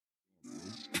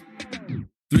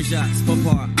3 shots, 4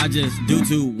 par, I just do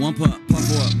 2. 1 putt, par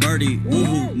 4, birdie,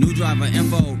 woohoo. New driver,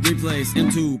 info, replace,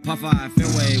 M2, par 5,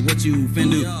 fairway, what you fin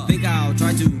do? Think I'll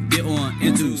try to get on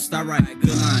into, start right,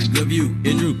 good line, good view,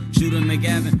 it drew, shooter,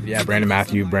 McGavin. Yeah, Brandon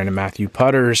Matthew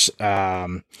putters.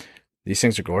 These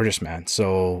things are gorgeous, man.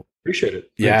 So appreciate it.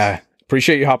 Thanks. Yeah.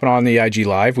 Appreciate you hopping on the IG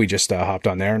Live. We just hopped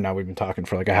on there, and now we've been talking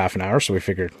for like a half an hour, so we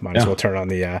figured might as well turn on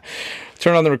the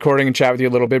recording and chat with you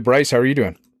a little bit. Bryce, how are you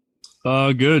doing?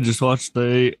 Good. Just watched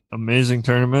the amazing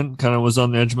tournament. Kind of was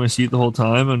on the edge of my seat the whole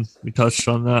time, and we touched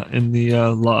on that in the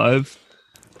live.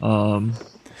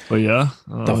 But yeah,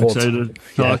 I'm excited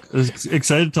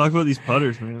to talk about these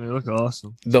putters, man. They look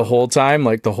awesome. The whole time,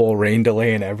 like the whole rain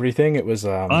delay and everything, it was.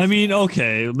 I mean,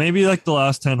 okay, maybe like the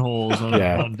last 10 holes on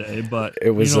Monday, but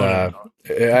it was.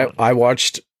 I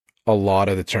watched a lot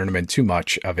of the tournament, too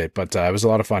much of it, but it was a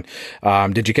lot of fun.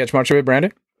 Did you catch much of it,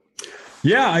 Brandon?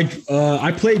 Yeah,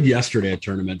 I played yesterday at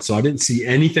tournament, so I didn't see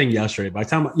anything yesterday. By the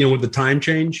time with the time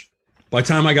change, by the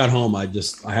time I got home, I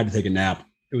had to take a nap.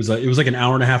 It was like an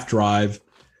hour and a half drive.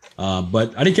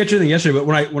 But I didn't catch anything yesterday.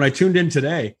 But when I tuned in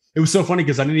today, it was so funny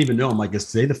because I didn't even know. I'm like,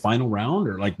 is today the final round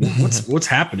or like what's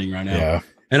happening right now? Yeah.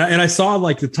 And I saw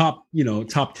like the top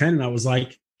 10, and I was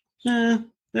like,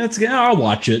 that's good. I'll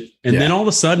watch it. And then all of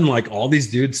a sudden, like all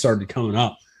these dudes started coming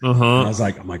up. And I was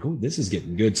like, I'm like, oh, this is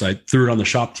getting good. So I threw it on the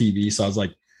shop TV. So I was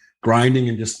like grinding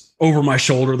and just over my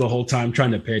shoulder the whole time,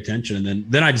 trying to pay attention.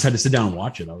 And then I just had to sit down and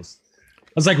watch it. I was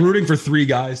like rooting for 3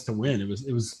 guys to win. It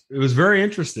was very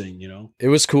interesting, It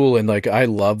was cool. And like, I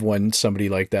love when somebody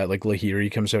like that, like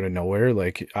Lahiri comes out of nowhere.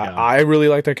 Like I really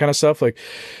like that kind of stuff. Like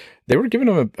they were giving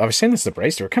him I was saying this to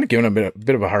Bryce, they were kind of giving him a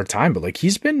bit of a hard time, but like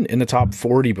he's been in the top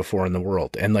 40 before in the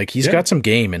world. And like, he's got some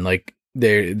game, and like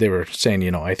they were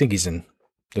saying, I think he's in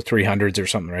the 300s or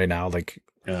something right now. Like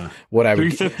what I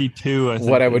would 352,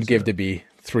 what I would give to be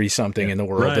 3 something in the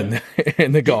world,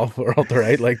 in the golf world,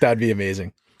 right? Like that'd be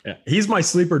amazing. Yeah, he's my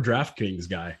sleeper DraftKings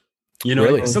guy.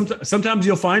 Really? Sometimes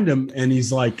you'll find him and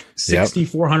he's like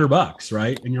 $6,400,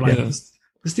 right? And you're like,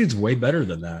 this dude's way better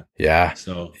than that. Yeah.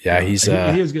 So he's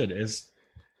he was good.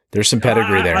 There's some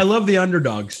pedigree there. I love the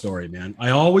underdog story, man.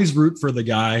 I always root for the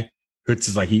guy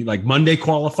who's like he Monday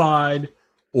qualified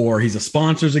or he's a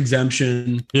sponsor's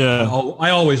exemption. Yeah. I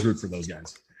always root for those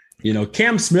guys.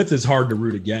 Cam Smith is hard to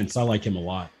root against. I like him a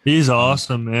lot. He's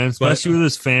awesome, man. Especially with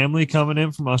his family coming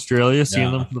in from Australia,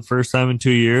 seeing them for the first time in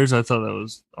 2 years. I thought that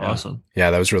was awesome. Yeah,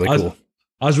 that was really cool.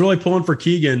 I was really pulling for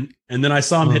Keegan, and then I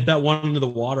saw him hit that one into the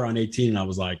water on 18, and I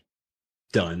was like,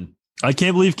 done. I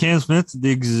can't believe Cam Smith did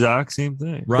the exact same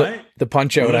thing. Right? The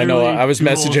punch out. I know. I was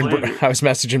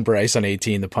messaging Bryce on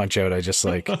 18. The punch out. I just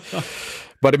like.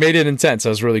 But it made it intense. That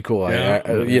was really cool.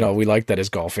 We like that as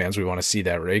golf fans. We want to see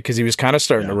that, right? Because he was kind of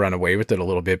starting to run away with it a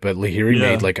little bit. But Lahiri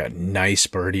made like a nice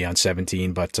birdie on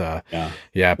 17. But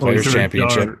Players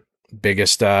Championship,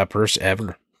 biggest purse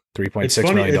ever,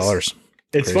 $3.6 million.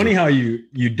 It's funny how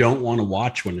you don't want to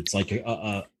watch when it's like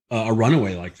a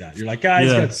runaway like that. You're like,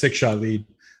 he's got a 6-shot lead.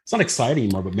 It's not exciting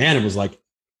anymore. But man, it was like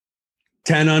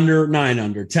 10 under, 9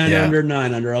 under, 10 under,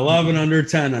 9 under, 11 under,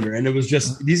 10 under. And it was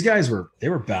just, these guys were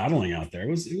battling out there. It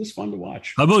was fun to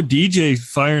watch. How about DJ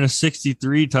firing a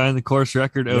 63, tying the course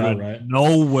record out of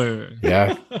nowhere?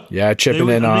 Yeah. Chipping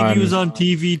in on. I think he was on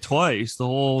TV twice the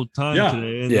whole time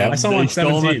today. And I saw him on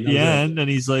 17 at the end,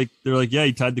 and they're like,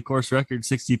 he tied the course record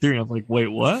 63. And I'm like, wait,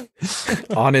 what?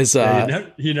 On his,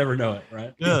 you never know it,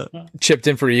 right? Yeah. Chipped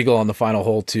in for eagle on the final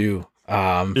hole too.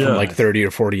 From like 30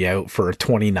 or 40 out for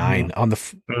 29 on the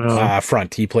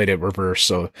front. He played it reverse.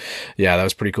 So that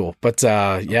was pretty cool. But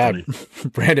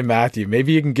Brandon Matthew,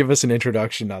 maybe you can give us an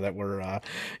introduction now that we're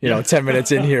 10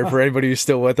 minutes in here for anybody who's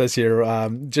still with us here.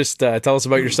 Just tell us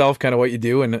about yourself, kind of what you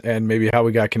do, and maybe how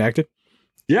we got connected.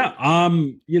 Yeah.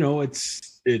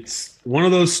 It's one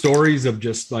of those stories of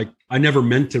just like, I never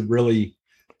meant to really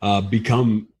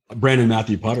become Brandon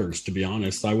Matthew putters, to be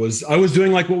honest. I was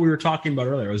doing like what we were talking about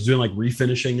earlier. I was doing like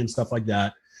refinishing and stuff like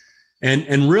that.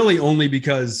 And really only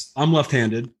because I'm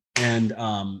left-handed and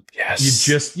you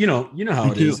just, you know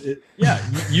how it is.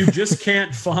 You just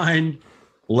can't find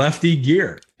lefty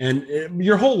gear. And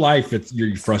your whole life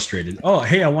you're frustrated. Oh,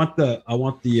 hey, I want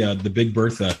the Big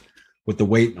Bertha with the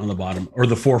weight on the bottom, or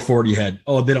the 440 head.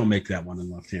 Oh, they don't make that one in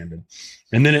left-handed.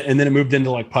 And then it moved into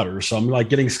like putters. So I'm like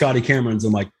getting Scotty Camerons.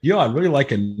 I'm like, I really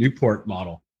like a Newport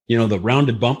model, the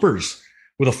rounded bumpers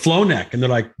with a flow neck. And they're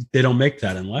like, they don't make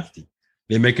that in lefty.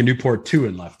 They make a Newport 2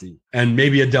 in lefty, and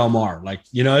maybe a Del Mar. Like,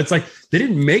 it's like they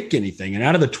didn't make anything. And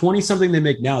out of the 20 something they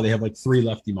make now, they have like 3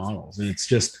 lefty models. And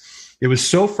it was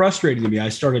so frustrating to me. I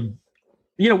started,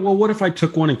 what if I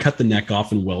took one and cut the neck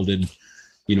off and welded,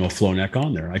 a flow neck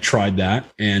on there? I tried that,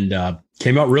 and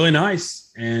came out really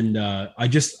nice. And I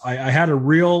had a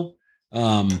real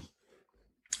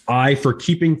eye for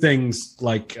keeping things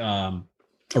like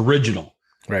original.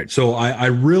 Right. So I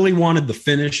really wanted the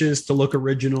finishes to look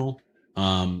original.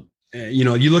 You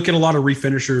know, you look at a lot of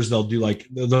refinishers,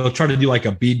 they'll try to do like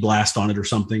a bead blast on it or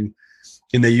something,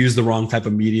 and they use the wrong type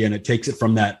of media, and it takes it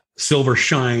from that silver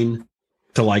shine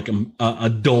to like a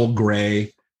dull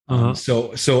gray.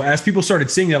 So as people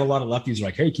started seeing that, a lot of lefties were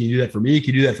like, hey, can you do that for me?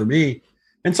 Can you do that for me?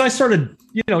 And so I started,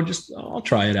 you know, I'll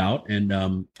try it out. And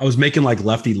I was making like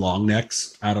lefty long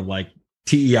necks out of like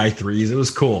TEI 3s. It was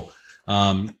cool.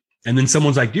 And then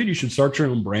someone's like, dude, you should start your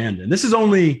own brand. And this is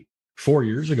only 4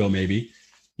 years ago, maybe.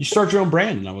 You start your own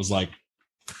brand. And I was like,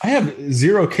 I have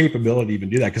zero capability to even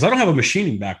do that because I don't have a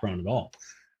machining background at all.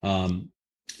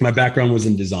 My background was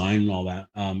in design and all that.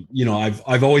 You know,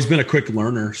 I've always been a quick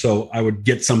learner. So I would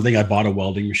get something. I bought a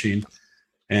welding machine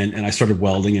and I started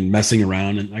welding and messing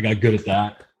around, and I got good at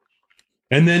that.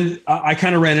 And then I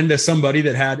kind of ran into somebody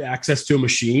that had access to a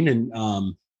machine,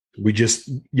 and we just,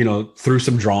 you know, threw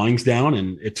some drawings down,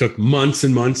 and it took months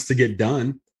and months to get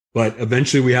done. But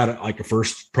eventually we had a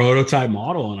first prototype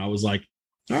model, and I was like,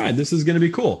 all right, this is going to be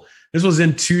cool. This was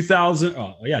in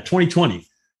 2020.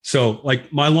 So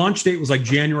like my launch date was like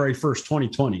January 1st,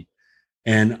 2020.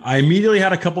 And I immediately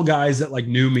had a couple guys that like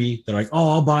knew me. They're like,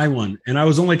 oh, I'll buy one. And I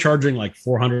was only charging like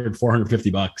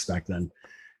 $450 back then,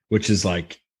 which is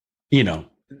like, you know,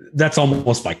 that's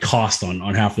almost my cost on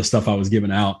half the stuff I was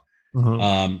giving out.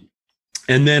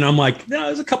 And then I'm like, no,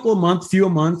 it was a few a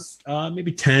month,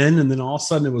 maybe 10. And then all of a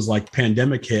sudden it was like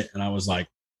pandemic hit. And I was like,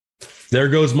 there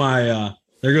goes my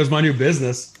new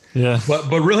business. Yeah.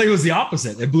 But really it was the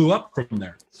opposite. It blew up from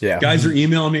there. Yeah. Guys are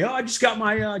emailing me. Oh, I just got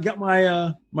my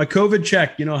COVID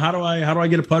check. You know, how do I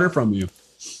get a putter from you?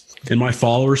 And my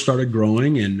followers started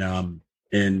growing, and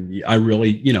I really,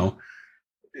 you know,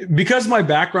 because my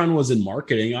background was in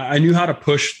marketing, I knew how to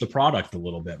push the product a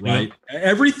little bit, right? Yeah.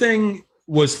 Everything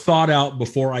was thought out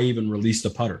before I even released a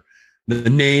putter. The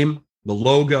name, the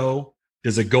logo,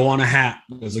 does it go on a hat?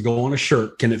 Does it go on a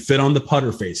shirt? Can it fit on the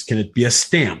putter face? Can it be a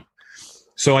stamp?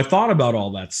 So I thought about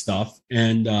all that stuff.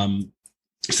 And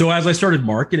so as I started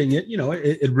marketing it, you know,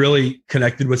 it really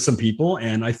connected with some people.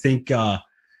 And I think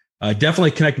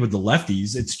definitely connected with the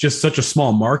lefties. It's just such a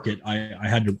small market. I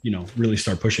had to, you know, really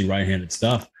start pushing right-handed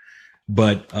stuff.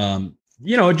 But,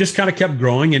 you know, it just kind of kept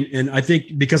growing. And I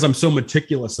think because I'm so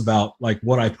meticulous about like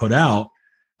what I put out,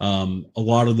 a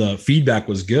lot of the feedback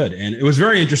was good. And it was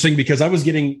very interesting because I was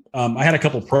getting, I had a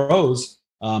couple pros,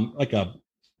 some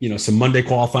Monday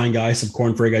qualifying guys, some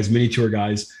Corn Ferry guys, mini tour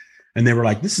guys. And they were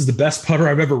like, this is the best putter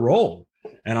I've ever rolled.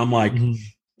 And I'm like, you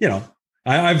know,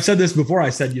 I've said this before.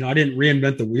 I said, you know, I didn't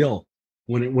reinvent the wheel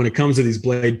when it comes to these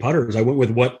blade putters. I went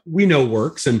with what we know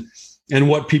works and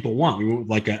what people want. We went with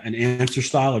like an answer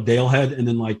style, a Dale head, and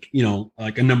then like, you know,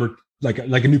 like a number, like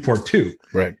a Newport 2.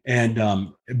 Right.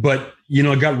 And, but, you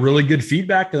know, I got really good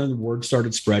feedback, and then the word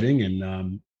started spreading,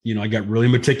 and, you know, I got really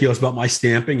meticulous about my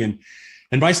stamping, and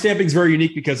my stamping is very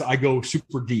unique because I go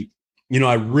super deep. You know,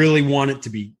 I really want it to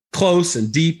be close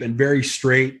and deep and very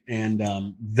straight.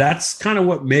 And that's kind of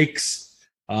what makes,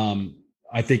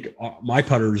 I think my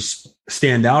putters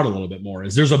stand out a little bit more.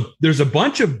 Is there's a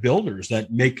bunch of builders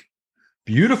that make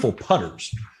beautiful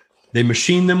putters. They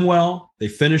machine them well, they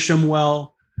finish them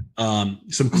well,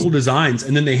 some cool designs,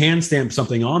 and then they hand stamp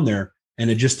something on there, and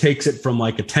it just takes it from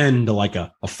like a 10 to like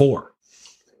a 4,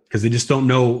 because they just don't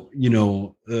know, you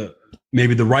know,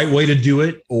 maybe the right way to do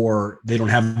it, or they don't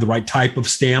have the right type of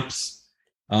stamps.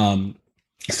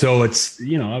 So it's,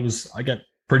 you know, I got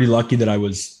pretty lucky that I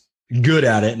was good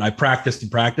at it, and I practiced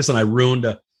and I ruined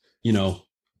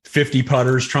 50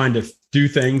 putters trying to do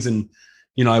things. And,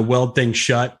 you know, I weld things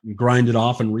shut and grind it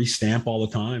off and restamp all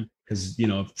the time. Cause, you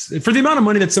know, for the amount of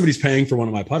money that somebody's paying for one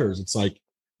of my putters, it's like,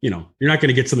 you know, you're not going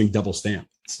to get something double stamped.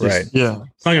 Right. Yeah.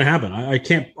 It's not going to happen.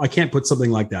 I can't put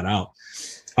something like that out.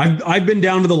 I've been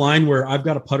down to the line where I've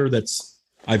got a putter that's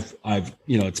I've,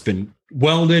 you know, it's been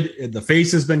welded. The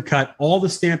face has been cut. All the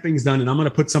stamping's done. And I'm going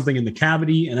to put something in the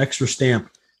cavity, an extra stamp,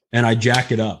 and I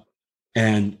jack it up.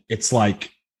 And it's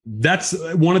like, that's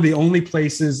one of the only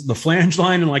places, the flange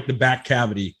line and like the back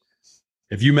cavity.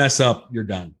 If you mess up, you're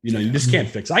done. You know, you just can't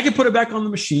fix it. I can put it back on the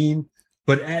machine,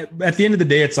 but at the end of the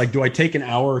day, it's like, do I take an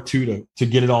hour or two to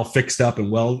get it all fixed up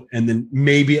and weld, and then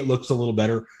maybe it looks a little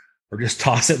better, or just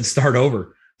toss it and start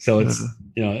over? So it's,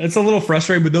 you know, it's a little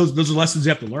frustrating, but those are lessons you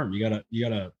have to learn. You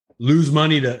gotta lose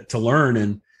money to learn.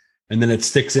 And then it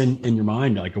sticks in your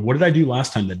mind. Like, what did I do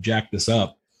last time that jacked this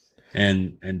up?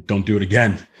 And don't do it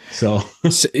again. So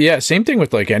yeah, same thing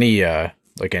with like any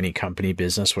like any company,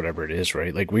 business, whatever it is,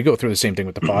 right? Like we go through the same thing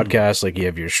with the podcast. Like you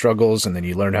have your struggles, and then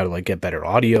you learn how to like get better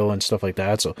audio and stuff like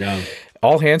that. So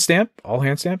all hand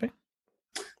stamping.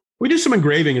 We do some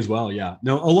engraving as well. Yeah.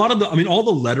 No, a lot of the, I mean, all the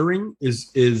lettering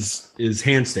is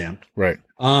hand stamped. Right.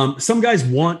 Some guys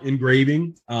want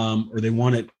engraving, or they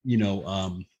want it,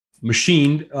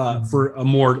 machined for a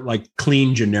more like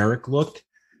clean, generic look.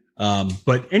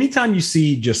 But anytime you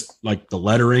see just like the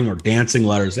lettering or dancing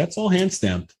letters, that's all hand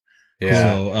stamped.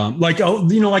 Yeah. So, like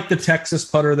the Texas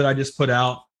putter that I just put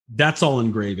out, that's all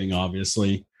engraving,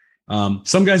 obviously.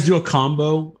 Some guys do a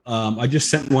combo. I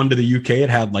just sent one to the UK. It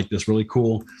had like this really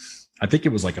cool, I think it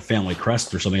was like a family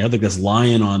crest or something. I had like this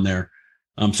lion on there.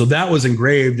 So that was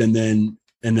engraved, and then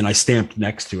I stamped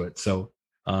next to it. So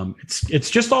it's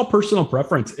just all personal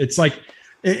preference. It's like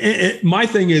my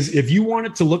thing is, if you want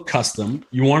it to look custom,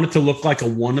 you want it to look like a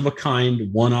one of a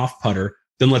kind, one-off putter,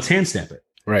 then let's hand stamp it.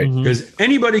 Right. Because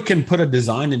anybody can put a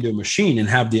design into a machine and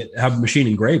have the machine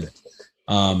engrave it.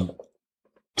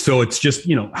 So it's just,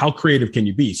 how creative can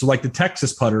you be? So like the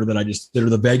Texas putter that I just did, or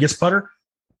the Vegas putter,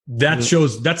 that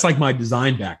shows, that's like my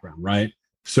design background, right?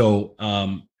 So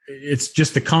it's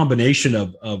just a combination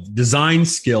of design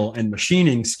skill and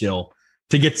machining skill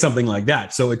to get something like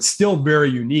that. So it's still very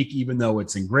unique, even though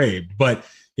it's engraved. But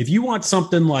if you want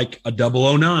something like a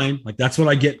 009, like that's what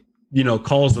I get,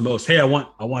 calls the most. Hey, I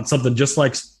want something just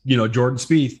like, Jordan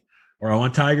Spieth, or I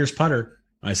want Tiger's putter.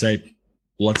 I say,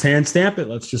 let's hand stamp it.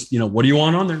 Let's just, what do you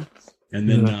want on there? And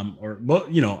then,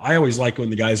 I always like when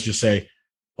the guys just say,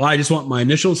 well, I just want my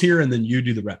initials here, and then you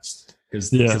do the rest.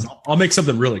 Because I'll make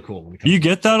something really cool. You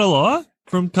get that a lot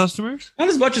from customers? Not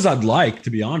as much as I'd like, to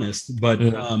be honest. But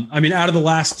out of the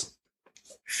last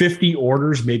 50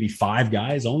 orders, maybe 5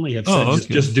 guys only have said,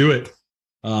 just do it.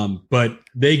 But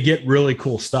they get really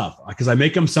cool stuff because I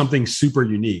make them something super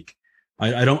unique.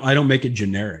 I don't make it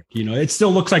generic. It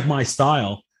still looks like my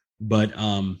style, but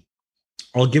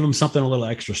I'll give them something a little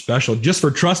extra special just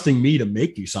for trusting me to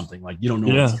make you something. Like, you don't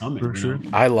know what's coming. For sure.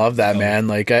 I love that, man.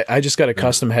 Like I just got a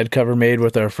custom head cover made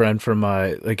with our friend from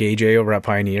like AJ over at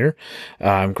Pioneer,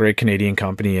 great Canadian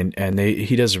company. And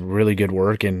he does really good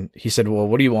work. And he said, well,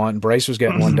 what do you want? And Bryce was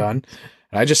getting one done.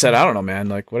 And I just said, I don't know, man,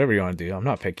 like whatever you want to do. I'm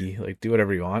not picky. Like do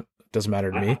whatever you want. Doesn't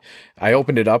matter to me. I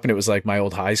opened it up and it was like my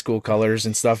old high school colors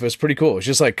and stuff. It was pretty cool. It was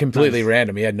just like completely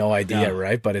random. He had no idea,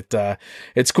 right? But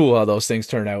it's cool how those things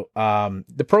turn out.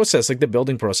 The process, like the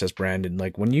building process, Brandon,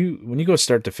 like when you go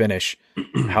start to finish,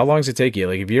 how long does it take you?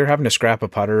 Like if you're having to scrap a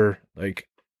putter, like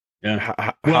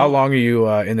how long are you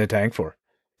in the tank for?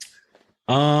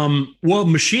 Well,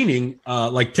 machining,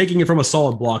 like taking it from a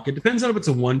solid block, it depends on if it's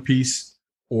a 1-piece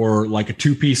or like a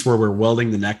 2-piece where we're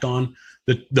welding the neck on.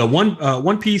 The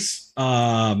one piece,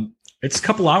 it's a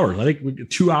couple hours. I think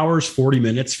 2 hours, 40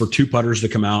 minutes for 2 putters to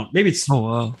come out. Maybe it's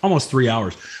almost 3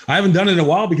 hours. I haven't done it in a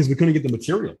while because we couldn't get the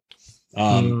material.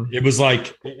 It was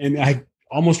like, and I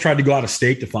almost tried to go out of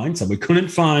state to find some. We couldn't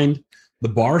find the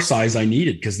bar size I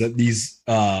needed because these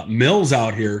mills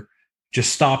out here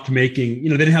just stopped making. They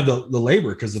didn't have the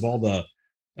labor because of all the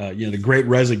the Great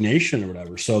Resignation or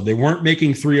whatever. So they weren't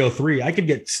making 303. I could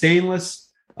get stainless.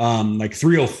 Like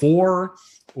 304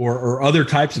 or other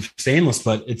types of stainless,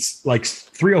 but it's like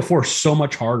 304 is so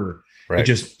much harder. Right. It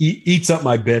just eats up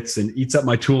my bits and eats up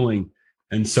my tooling.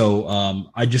 And so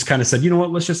I just kind of said, you know what,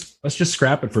 let's just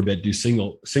scrap it for a bit, do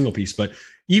single piece. But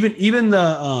even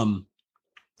the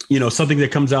something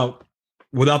that comes out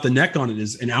without the neck on it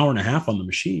is an hour and a half on the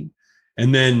machine.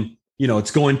 And then,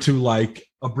 it's going to like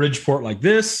a Bridgeport like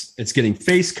this, it's getting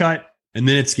face cut. And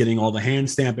then it's getting all the hand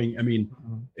stamping. I mean,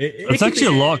 it's actually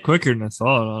a lot quicker than I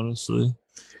thought, honestly.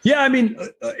 Yeah. I mean,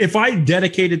 if I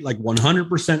dedicated like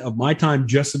 100% of my time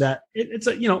just to that, it's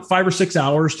 5 or 6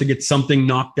 hours to get something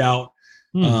knocked out.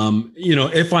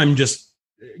 If I'm just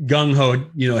gung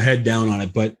ho, head down on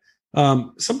it. But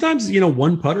sometimes,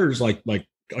 one putter is like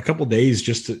a couple days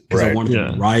just because I want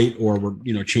to write or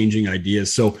we're, changing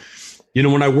ideas. So,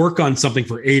 when I work on something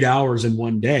for 8 hours in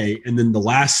one day, and then the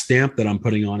last stamp that I'm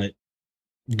putting on it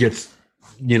gets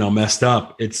messed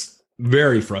up, it's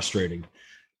very frustrating.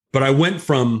 But I went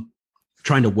from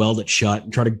trying to weld it shut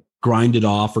and try to grind it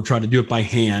off or try to do it by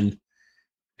hand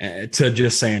to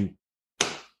just saying,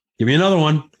 give me another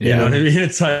one. You know what I mean?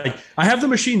 It's like I have the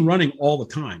machine running all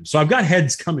the time, so I've got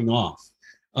heads coming off.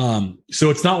 So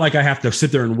it's not like I have to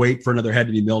sit there and wait for another head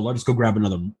to be milled. I'll just go grab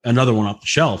another one off the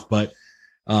shelf. But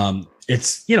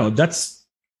it's that's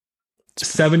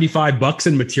 $75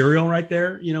 in material right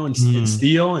there, in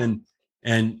steel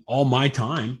and all my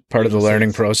time. Part of the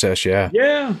learning process. Yeah.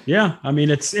 I mean,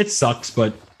 it sucks,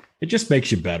 but it just makes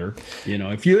you better.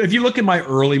 If you look at my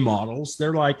early models,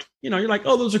 they're like, you're like,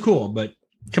 oh, those are cool. But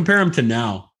compare them to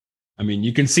now. I mean,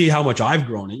 you can see how much I've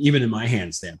grown, even in my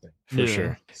hand stamping. For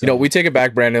sure. So, we take it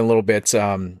back, Brandon, a little bit.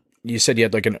 You said you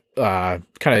had like an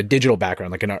kind of digital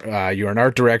background, like you were an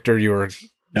art director. You were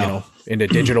into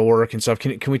digital work and stuff.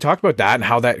 Can we talk about that and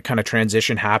how that kind of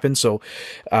transition happened? So,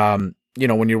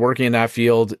 when you're working in that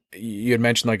field, you had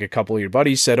mentioned like a couple of your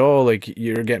buddies said, "Oh, like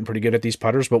you're getting pretty good at these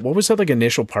putters." But what was that like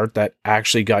initial part that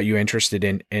actually got you interested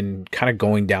in kind of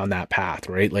going down that path,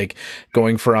 right? Like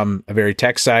going from a very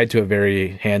tech side to a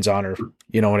very hands-on, or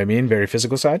you know what I mean, very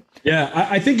physical side. Yeah,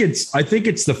 I think it's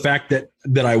the fact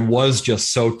that I was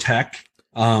just so tech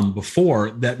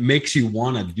before that makes you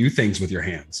want to do things with your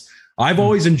hands. I've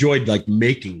always enjoyed like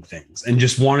making things and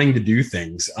just wanting to do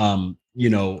things, and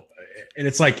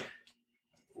it's like,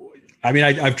 I mean,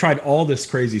 I've tried all this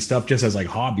crazy stuff just as like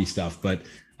hobby stuff, but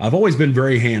I've always been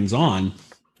very hands-on.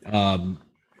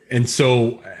 And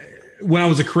so when I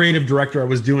was a creative director, I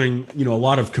was doing, a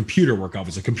lot of computer work. I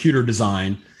was a computer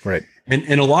design. Right.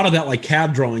 And a lot of that like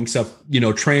CAD drawing stuff,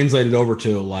 translated over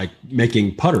to like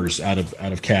making putters out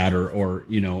of CAD or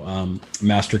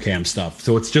Mastercam stuff.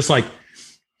 So it's just like,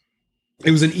 it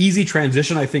was an easy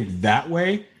transition, I think, that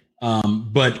way.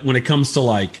 But when it comes to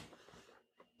like,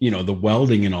 the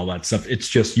welding and all that stuff, it's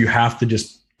just, you have to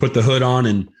just put the hood on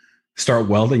and start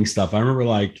welding stuff. I remember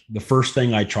like the first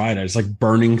thing I tried, I was like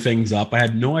burning things up. I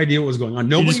had no idea what was going on.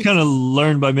 Nobody just kind of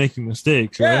learned by making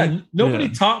mistakes, right? Nobody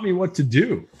taught me what to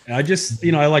do. And I just,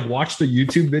 I like watched the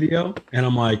YouTube video and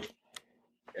I'm like,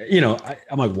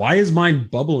 I'm like, why is mine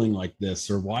bubbling like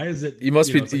this? Or why is it? You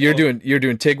must be, you're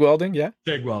doing TIG welding. Yeah.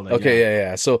 TIG welding. Okay.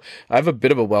 Yeah. So I have a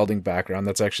bit of a welding background.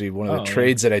 That's actually one of the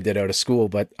trades that I did out of school,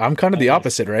 but I'm kind of the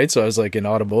opposite, right? So I was like in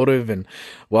automotive and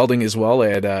welding as well. I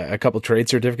had a couple trade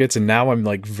certificates, and now I'm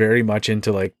like very much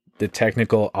into like the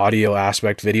technical audio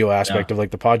aspect, video aspect of like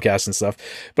the podcast and stuff,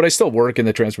 but I still work in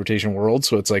the transportation world.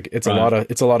 So it's like, it's a lot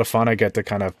of fun. I get to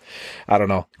kind of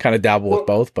dabble with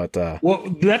both, but,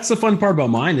 that's the fun part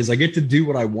about mine is I get to do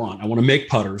what I want. I want to make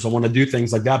putters. I want to do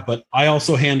things like that, but I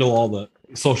also handle all the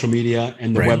social media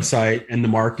and the website and the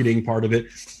marketing part of it.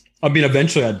 I mean,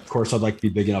 eventually I'd like to be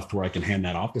big enough to where I can hand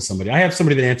that off to somebody. I have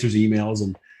somebody that answers emails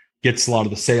and gets a lot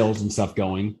of the sales and stuff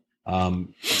going.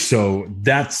 So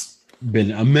that's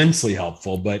been immensely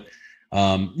helpful, but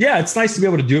it's nice to be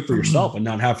able to do it for yourself and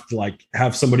not have to like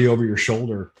have somebody over your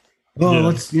shoulder.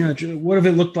 Let's what if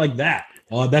it looked like that?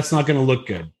 Oh, that's not going to look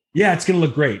good. Yeah, it's going to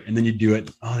look great. And then you do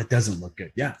it. Oh, it doesn't look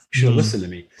good. Yeah, you should have listened to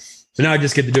me. So now I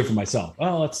just get to do it for myself.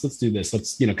 Oh, let's do this.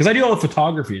 Let's, because I do all the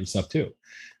photography and stuff too.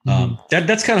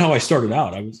 That's kind of how I started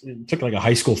out. I took like a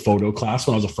high school photo class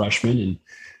when I was a freshman,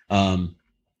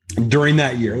 and during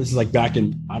that year, this is like back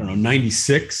in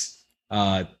 96.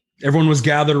 Everyone was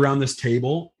gathered around this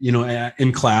table,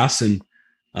 in class. And,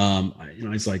 I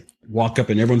just like walk up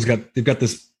and they've got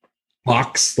this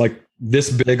box, like this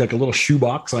big, like a little shoe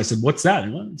box. And I said, what's that?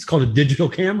 And it's called a digital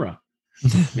camera.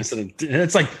 I said,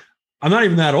 it's like, I'm not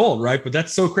even that old. Right. But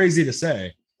that's so crazy to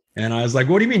say. And I was like,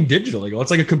 what do you mean digital? They go, it's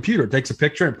like a computer. It takes a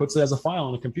picture and puts it as a file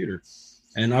on a computer.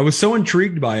 And I was so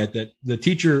intrigued by it that the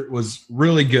teacher was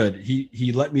really good.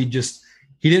 He let me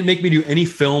he didn't make me do any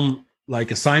film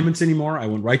like assignments anymore. I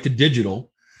went right to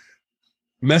digital,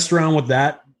 messed around with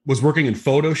that, was working in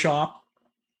Photoshop.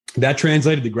 That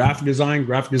translated to graphic design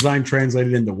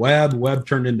translated into web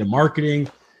turned into marketing,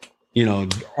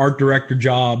 art director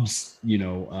jobs,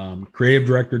 creative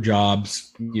director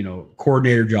jobs,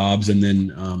 coordinator jobs. And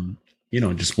then,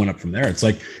 just went up from there. It's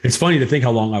like, it's funny to think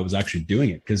how long I was actually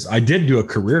doing it, because I did do a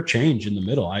career change in the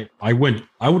middle. I went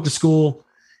to school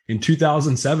in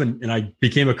 2007 and I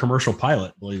became a commercial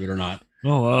pilot, believe it or not.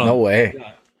 Oh, wow. No way.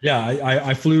 Yeah.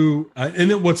 I flew. And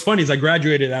then what's funny is I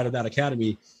graduated out of that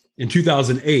academy in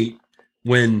 2008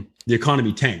 when the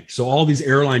economy tanked. So all these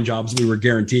airline jobs we were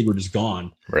guaranteed were just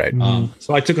gone. Right.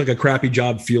 So I took like a crappy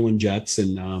job fueling jets,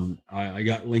 and I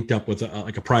got linked up with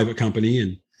a private company,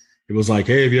 and it was like,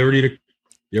 hey, if you ever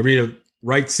need a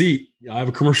right seat, I have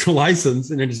a commercial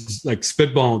license. And then just like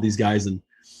spitballing with these guys. And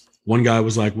one guy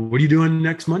was like, what are you doing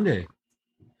next Monday?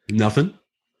 Nothing.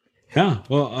 Yeah.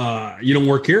 Well, you don't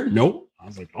work here? Nope. I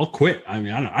was like, I'll quit. I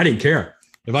mean, I didn't care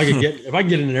if I could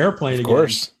get in an airplane. Of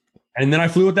course. And then I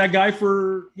flew with that guy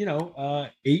for,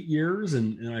 8 years,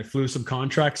 and I flew some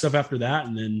contract stuff after that.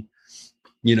 And then,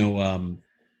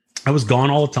 I was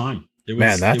gone all the time. It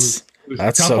was, that's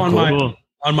tough so on cool.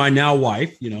 on my now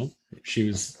wife. She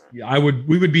was,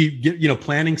 we would be,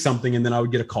 planning something, and then I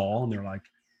would get a call and they're like,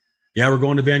 yeah, we're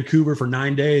going to Vancouver for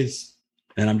 9 days.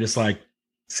 And I'm just like,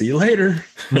 see you later.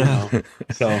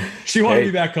 So she wanted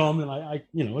me back home, and I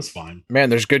it was fine. Man,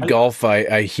 there's good golf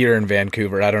I hear in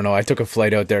Vancouver. I don't know. I took a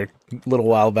flight out there a little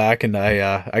while back, and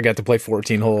I got to play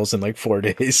 14 holes in like 4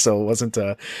 days, so it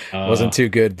wasn't too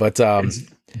good. But it's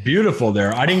beautiful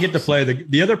there. I didn't get to play.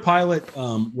 The other pilot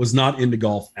was not into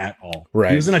golf at all.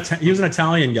 Right. He was an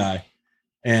Italian guy,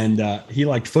 and he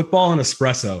liked football and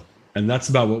espresso. And that's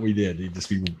about what we did. He'd just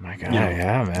be, my God,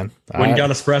 yeah, man. When got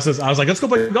espressos, I was like, let's go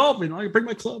play golf. I bring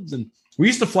my clubs. And we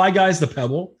used to fly guys to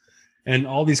Pebble, and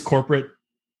all these corporate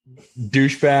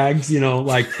douchebags,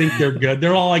 like think they're good.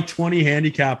 They're all like 20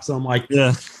 handicaps. So I'm like,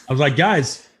 I was like,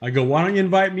 guys, I go, why don't you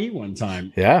invite me one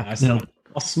time? Yeah. I said,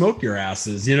 I'll smoke your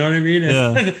asses. You know what I mean?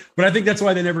 Yeah. But I think that's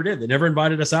why they never did. They never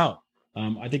invited us out.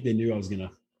 I think they knew I was going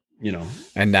to,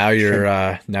 And now you're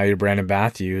Brandon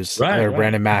Matthews,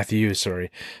 Brandon Matthews. Sorry,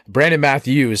 Brandon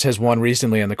Matthews has won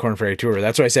recently on the Corn Ferry Tour.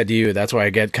 That's what I said to you. That's why I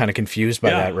get kind of confused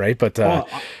by that, right? But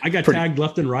I got tagged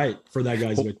left and right for that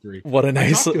guy's victory. What a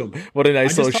nice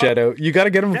little shout out. You got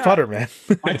to get him a putter, man.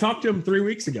 I talked to him 3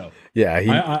 weeks ago.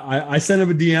 Yeah, I sent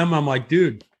him a DM. I'm like,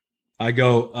 dude. I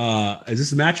go, is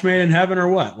this a match made in heaven or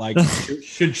what? Like,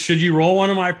 should you roll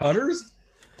one of my putters?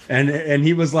 And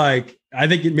he was like, I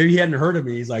think maybe he hadn't heard of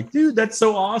me. He's like, dude, that's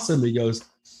so awesome. He goes,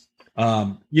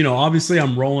 obviously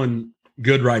I'm rolling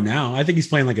good right now. I think he's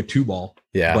playing like a 2-ball.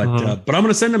 Yeah. But I'm going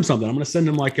to send him something. I'm going to send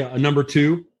him like a number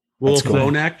 2, little flow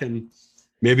neck, and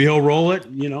maybe he'll roll it,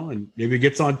 and maybe it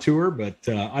gets on tour. But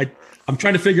I'm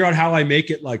trying to figure out how I make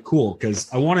it like cool, because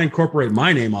I want to incorporate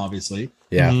my name, obviously.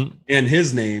 Yeah. And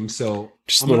his name. So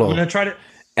just I'm going to try to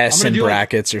S in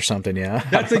brackets or something. Yeah.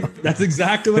 That's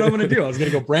exactly what I'm going to do. I was going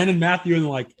to go Brandon Matthew and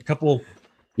like a couple,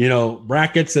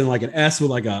 brackets and like an S with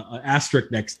like a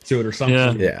asterisk next to it or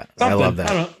something. Yeah. I love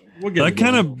that. That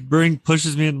kind of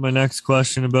pushes me into my next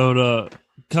question about,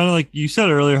 kind of like you said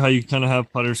earlier, how you kind of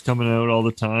have putters coming out all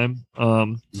the time.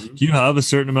 Do you have a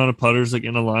certain amount of putters like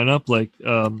in a lineup, like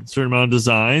certain amount of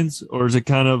designs, or is it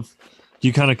kind of, do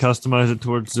you kind of customize it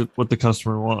towards what the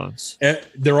customer wants?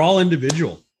 They're all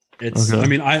individual. It's, okay. I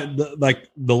mean,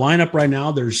 the lineup right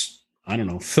now, there's,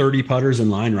 30 putters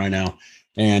in line right now.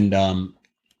 And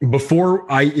before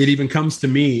it even comes to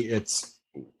me, it's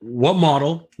what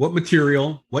model, what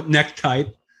material, what neck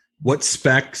type, what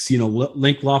specs,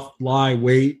 link, loft, lie,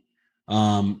 weight,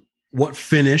 what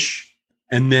finish,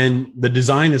 and then the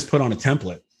design is put on a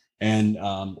template. And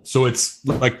so it's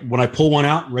like when I pull one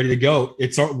out and ready to go,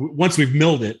 it's once we've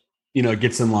milled it, it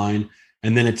gets in line,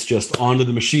 and then it's just onto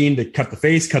the machine to cut the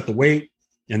face, cut the weight,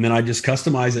 and then I just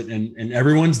customize it. And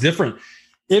everyone's different.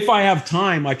 If I have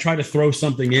time, I try to throw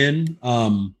something in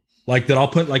like that I'll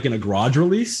put like in a garage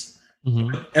release.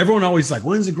 Mm-hmm. Everyone always like,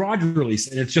 when's the garage release?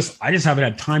 And it's just, I just haven't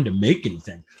had time to make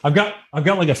anything. I've got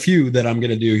like a few that I'm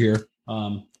going to do here.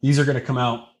 These are going to come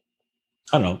out,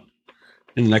 I don't know,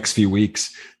 in the next few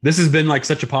weeks. This has been like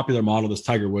such a popular model, this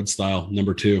Tiger Woods style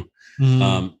number 2.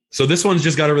 Mm-hmm. So this one's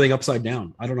just got everything upside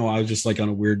down. I don't know. I was just like on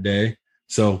a weird day.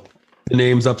 So the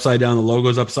name's upside down. The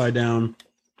logo's upside down.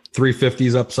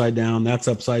 350's upside down. That's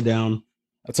upside down.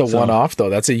 That's a one-off though.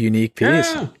 That's a unique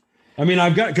piece. Yeah. I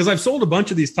mean, because I've sold a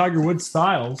bunch of these Tiger Woods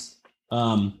styles,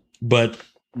 but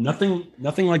nothing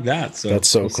like that. So that's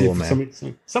so cool, man.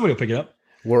 Somebody will pick it up.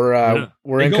 We're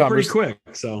in pretty quick.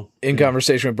 So in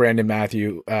conversation with Brandon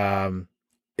Matthew.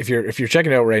 If you're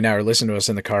checking it out right now or listening to us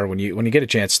in the car, when you get a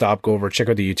chance, stop, go over, check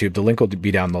out the YouTube. The link will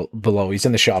be down below. He's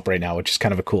in the shop right now, which is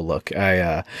kind of a cool look.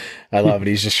 I love it.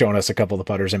 He's just showing us a couple of the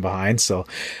putters in behind. So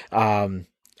I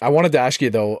wanted to ask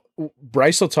you though,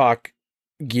 Bryce will talk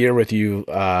gear with you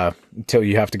until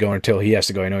you have to go, until he has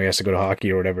to go. I know he has to go to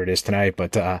hockey or whatever it is tonight,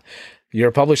 but you're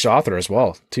a published author as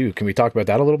well too. Can we talk about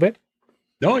that a little bit?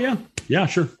 Oh yeah,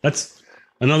 sure. That's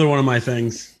another one of my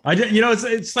things.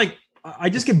 It's like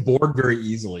I just get bored very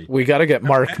easily. We got to get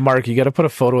Mark, you got to put a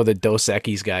photo of the Dos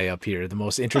Equis guy up here, the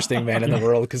most interesting man in the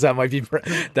world, because that might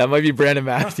be Brandon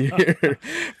Matthew here.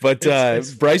 But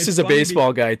Bryce is a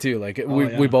baseball guy too. Like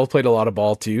we both played a lot of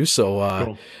ball too, so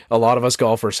cool. A lot of us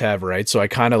golfers have, right? So I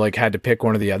kind of like had to pick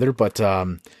one or the other, but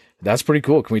that's pretty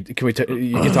cool. Can we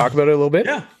you can talk about it a little bit?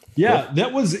 Yeah. Cool.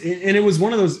 That was, and it was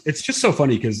one of those. It's just so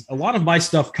funny because a lot of my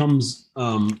stuff comes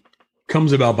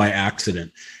about by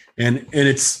accident, and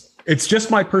it's just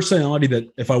my personality that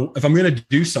if I'm going to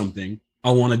do something,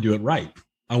 I want to do it right.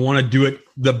 I want to do it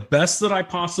the best that I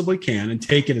possibly can and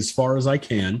take it as far as I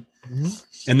can. Mm-hmm.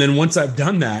 And then once I've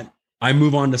done that, I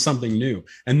move on to something new.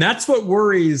 And that's what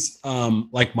worries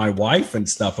like my wife and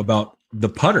stuff about the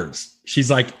putters.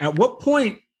 She's like, at what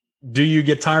point do you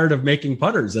get tired of making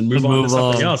putters and move on to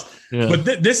something else? Yeah.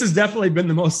 But this has definitely been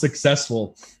the most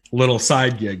successful little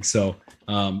side gig. So,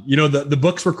 the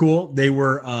books were cool. They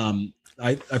were,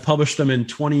 I published them in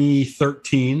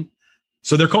 2013.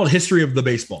 So they're called History of the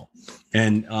Baseball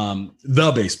and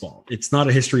the baseball. It's not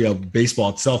a history of baseball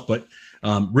itself, but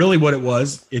really what it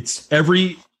was, it's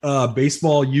every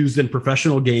baseball used in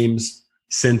professional games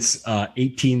since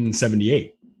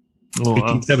 1878,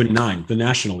 1879, the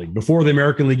National League, before the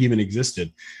American League even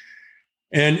existed.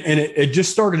 And it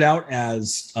just started out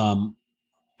as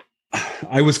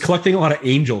I was collecting a lot of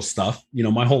Angels stuff. You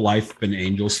know, my whole life been an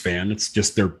Angels fan. It's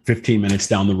just they're 15 minutes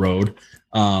down the road.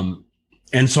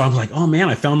 And so I was like, oh man,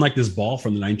 I found like this ball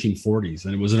from the 1940s,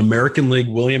 and it was an American League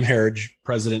William Harridge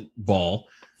president ball.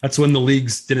 That's when the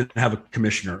leagues didn't have a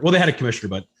commissioner. Well, they had a commissioner,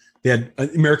 but they had an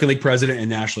American League president and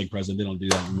National League president. They don't do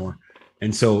that anymore.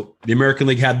 And so the American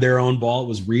League had their own ball. It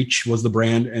was Reach was the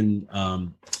brand, and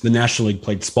the National League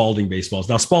played Spalding baseballs.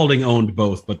 Now Spalding owned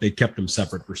both, but they kept them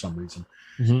separate for some reason.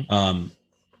 Mm-hmm.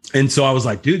 And so I was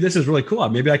like, dude, this is really cool.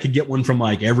 Maybe I could get one from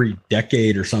like every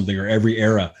decade or something, or every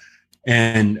era.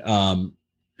 And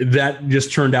that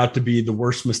just turned out to be the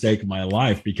worst mistake of my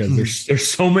life, because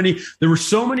there were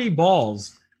so many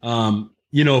balls,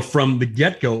 you know, from the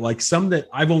get-go, like some that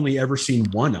I've only ever seen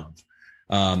one of.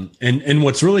 And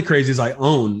what's really crazy is I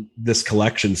own this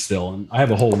collection still, and I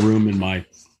have a whole room in my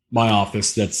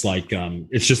office that's like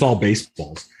it's just all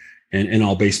baseballs and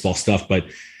all baseball stuff. But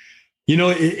you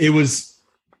know,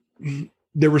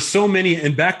 there were so many,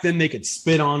 and back then they could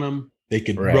spit on them. They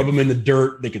could rub them in the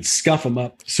dirt. They could scuff them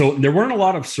up. So there weren't a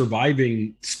lot of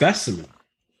surviving specimens.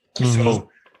 Mm-hmm. So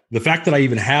the fact that I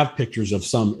even have pictures of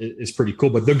some is pretty cool.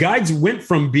 But the guides went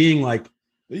from being like,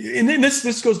 and then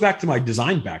this goes back to my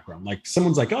design background. Like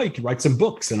someone's like, oh, you could write some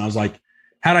books. And I was like,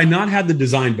 had I not had the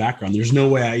design background, there's no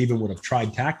way I even would have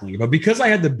tried tackling it. But because I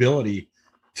had the ability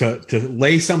to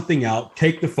lay something out,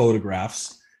 take the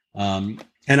photographs,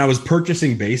 and I was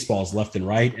purchasing baseballs left and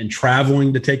right and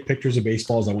traveling to take pictures of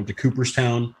baseballs. I went to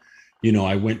Cooperstown, you know,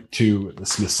 I went to the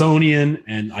Smithsonian,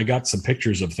 and I got some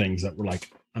pictures of things that were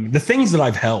like, I mean, the things that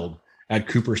I've held at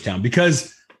Cooperstown,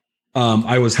 because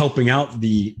I was helping out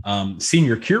the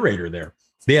senior curator there.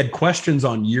 They had questions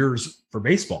on years for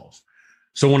baseballs.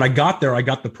 So when I got there, I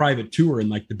got the private tour in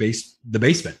like the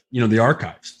basement, you know, the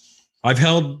archives. I've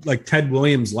held like Ted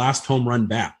Williams' last home run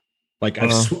bat. Like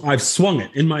I've swung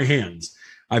it in my hands.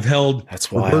 I've held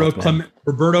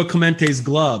Roberto Clemente's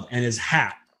glove and his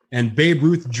hat, and Babe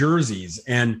Ruth jerseys,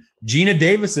 and Gina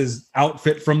Davis's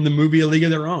outfit from the movie A League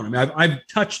of Their Own. I mean, I've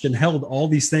touched and held all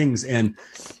these things, and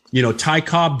you know, Ty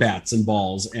Cobb bats and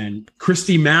balls, and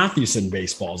Christy Mathewson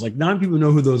baseballs. Like, not many people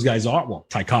know who those guys are. Well,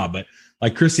 Ty Cobb, but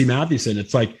like Christy Mathewson,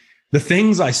 it's like the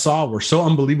things I saw were so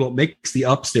unbelievable. It makes the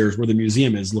upstairs where the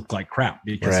museum is look like crap,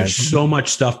 because there's so much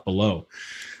stuff below.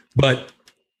 But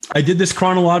I did this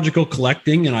chronological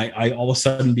collecting, and I all of a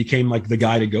sudden became like the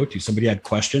guy to go to. Somebody had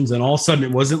questions, and all of a sudden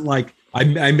it wasn't like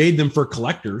I made them for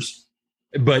collectors,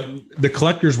 but the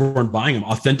collectors weren't buying them.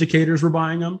 Authenticators were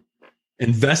buying them.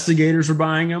 Investigators were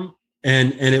buying them.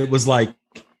 And it was like,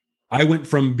 I went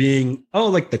from being,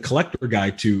 like the collector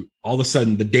guy to all of a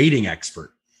sudden the dating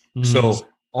expert. Mm-hmm. So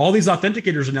all these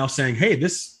authenticators are now saying, hey,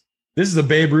 this is a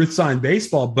Babe Ruth signed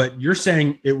baseball, but you're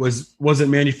saying it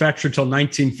wasn't manufactured until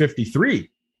 1953.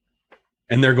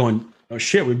 And they're going, oh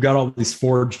shit, we've got all these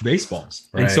forged baseballs.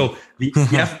 Right. And so the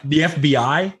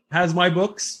FBI has my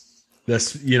books,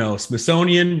 this, you know,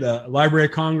 Smithsonian, the Library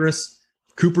of Congress,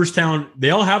 Cooperstown,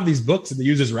 they all have these books that they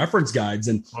use as reference guides.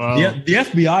 And the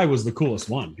FBI was the coolest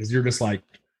one, because you're just like,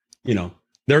 you know,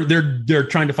 they're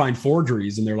trying to find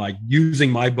forgeries, and they're like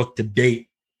using my book to date,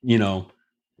 you know,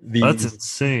 that's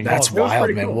insane. That's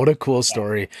wild, man. Cool. What a cool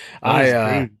story.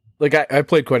 I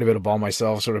played quite a bit of ball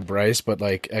myself, sort of Bryce, but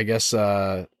like, I guess,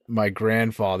 my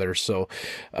grandfather, so,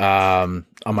 on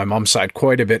my mom's side,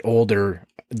 quite a bit older.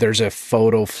 There's a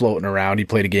photo floating around. He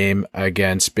played a game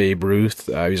against Babe Ruth.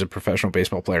 He was a professional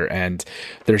baseball player. And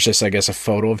there's just, I guess, a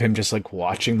photo of him just like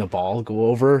watching the ball go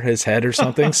over his head or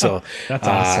something. So that's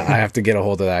awesome. I have to get a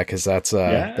hold of that, because that's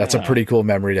a pretty cool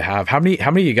memory to have. How many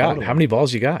you got? Totally. How many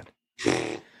balls you got?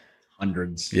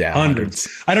 Hundreds. Yeah. Hundreds.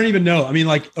 I don't even know. I mean,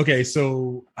 like, okay,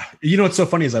 so, you know, what's so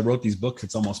funny is I wrote these books.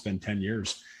 It's almost been 10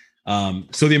 years.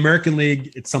 So the American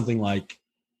League, it's something like,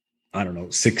 I don't know,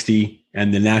 60.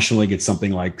 And the National League, it's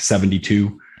something like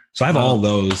 72. So I have all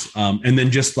those. And then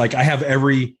just like, I have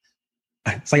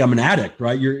it's like I'm an addict,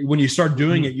 right? When you start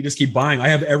doing it, you just keep buying. I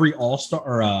have every All-Star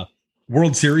or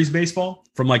World Series baseball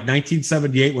from like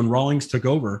 1978 when Rawlings took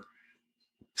over.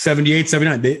 78,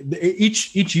 79.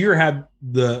 Each year had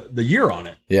the year on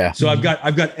it. Yeah. So I've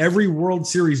got every World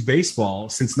Series baseball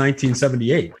since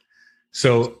 1978.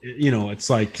 So, you know, it's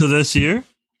like to this year.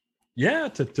 Yeah,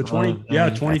 to 20. Yeah,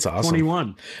 2021.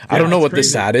 Awesome. I don't know what crazy. The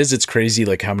stat is. It's crazy,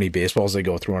 like how many baseballs they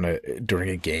go through during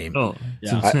a game. Oh,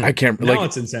 yeah. I can't. Like, no,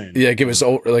 it's insane. Yeah, give us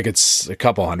like it's a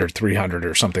couple hundred, 300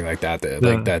 or something like that.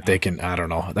 That they can. I don't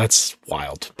know. That's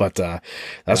wild, but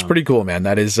that's pretty cool, man.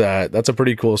 That's a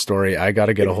pretty cool story. I got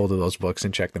to get a hold of those books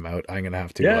and check them out. I'm gonna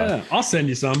have to. Yeah, I'll send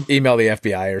you some. Email the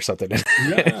FBI or something. And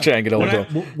try and get a hold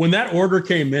of them. When that order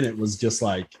came in, it was just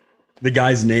like the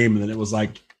guy's name, and then it was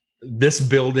like this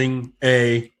building,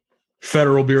 a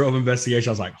Federal Bureau of Investigation.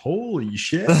 I was like, holy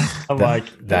shit. I'm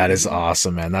that is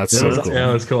awesome, man. That's so cool.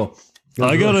 Yeah, that's cool.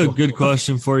 I got a good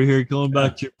question for you here. Going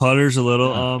back to your putters a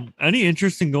little. Any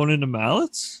interest in going into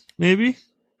mallets? Maybe.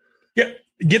 Yeah,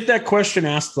 get that question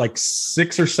asked like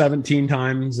 6 or 17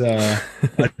 times a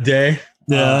day.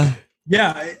 Yeah.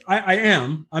 Yeah, I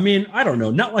am. I mean, I don't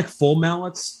know. Not like full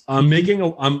mallets.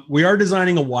 We are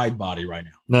designing a wide body right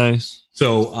now. Nice.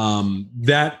 So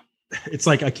that it's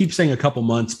like I keep saying a couple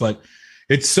months, but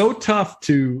it's so tough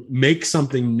to make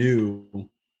something new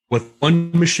with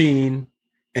one machine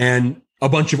and a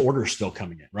bunch of orders still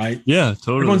coming in, right? Yeah,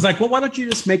 totally. Everyone's like, well, why don't you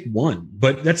just make one?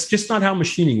 But that's just not how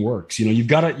machining works. You know, you've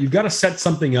got to set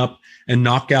something up and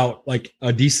knock out like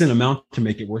a decent amount to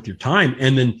make it worth your time.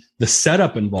 And then the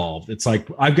setup involved. It's like,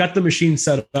 I've got the machine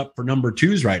set up for number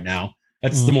 2s right now.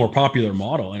 That's the more popular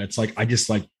model. And it's like, I just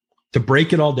like to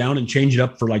break it all down and change it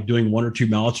up for like doing 1 or 2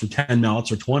 mallets or 10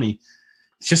 mallets or 20.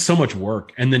 It's just so much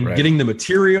work. And then getting the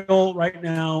material right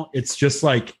now, it's just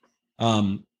like,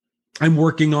 I'm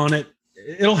working on it.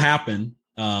 It'll happen.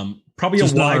 Probably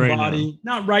just a wide body,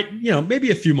 not right. You know, maybe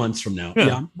a few months from now.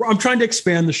 Yeah. I'm trying to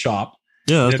expand the shop.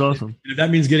 Yeah, that's awesome. If that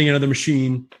means getting another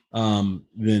machine,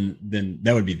 then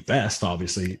that would be the best.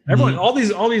 Obviously, everyone, all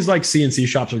these like CNC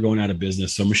shops are going out of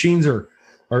business. So machines are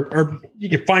you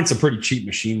can find some pretty cheap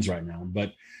machines right now.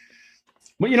 But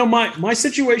you know, my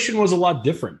situation was a lot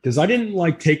different because I didn't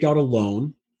like take out a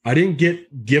loan. I didn't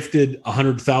get gifted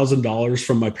 $100,000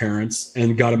 from my parents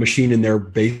and got a machine in their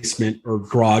basement or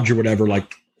garage or whatever,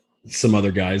 like some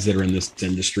other guys that are in this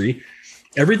industry.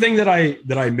 Everything that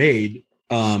I made,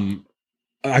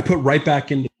 I put right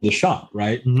back into the shop,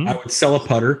 right? Mm-hmm. I would sell a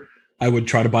putter. I would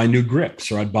try to buy new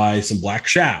grips, or I'd buy some black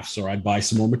shafts, or I'd buy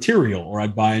some more material, or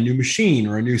I'd buy a new machine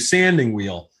or a new sanding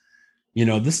wheel. You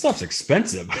know, this stuff's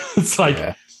expensive. It's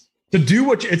like to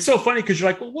do it's so funny because you're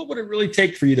like, well, what would it really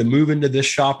take for you to move into this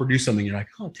shop or do something? You're like,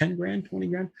 oh, 10 grand, 20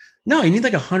 grand. No, you need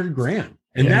like 100 grand.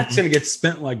 And that's going to get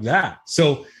spent like that.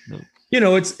 So, you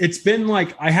know, it's been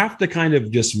like, I have to kind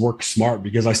of just work smart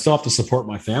because I still have to support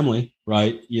my family.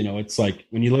 Right. You know, it's like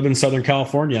when you live in Southern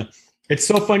California, it's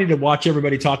so funny to watch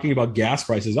everybody talking about gas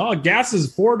prices. Oh, gas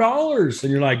is $4.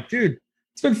 And you're like, dude,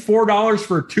 it's been $4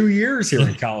 for 2 years here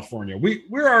in California.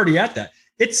 We're already at that.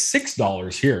 It's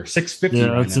 $6 here, $6.50.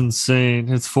 Yeah, that's insane.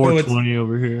 It's $4.20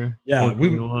 over here. Yeah,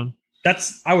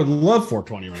 I would love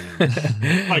 $4.20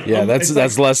 right now. Like,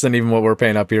 that's less than even what we're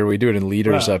paying up here. We do it in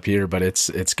liters up here, but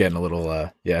it's getting a little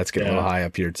a little high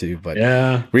up here too. But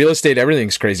real estate,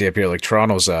 everything's crazy up here. Like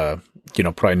Toronto's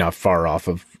probably not far off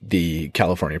of the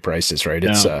California prices, right?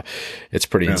 It's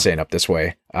pretty insane up this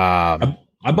way.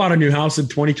 I bought a new house in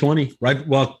 2020, right?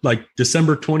 Well, like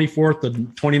December 24th of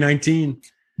 2019.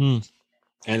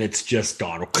 And it's just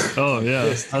gone. Oh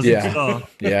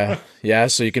yeah. Yeah.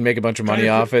 So you can make a bunch of money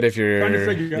off it if you're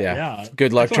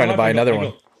Good luck trying to buy another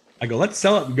one. I go, let's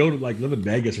sell it and go to like live in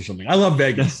Vegas or something. I love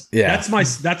Vegas. I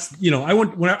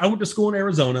went to school in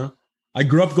Arizona. I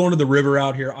grew up going to the river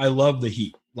out here. I love the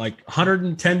heat. Like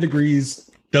 110 degrees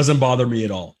doesn't bother me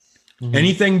at all. Mm-hmm.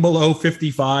 Anything below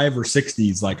 55 or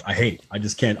 60s, like I hate. I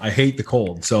just can't. I hate the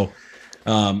cold. So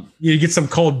you get some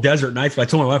cold desert nights. But I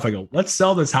told my wife, I go, let's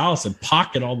sell this house and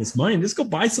pocket all this money and just go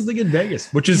buy something in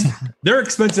Vegas, which is they're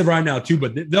expensive right now too,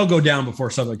 but they'll go down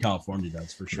before Southern California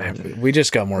does for sure. We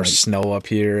just got more snow up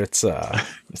here. It's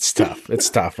tough. It's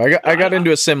tough. I got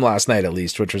into a sim last night at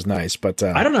least, which was nice, but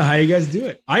I don't know how you guys do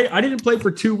it. I didn't play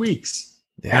for 2 weeks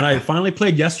and I finally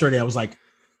played yesterday. I was like,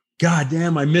 God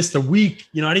damn, I missed a week.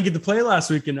 You know, I didn't get to play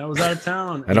last week and I was out of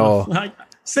town. I know.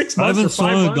 6 months. I haven't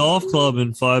swung a golf club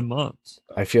in 5 months.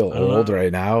 I feel old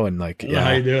right now, and like,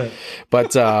 how you do it.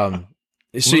 But so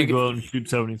you go out and shoot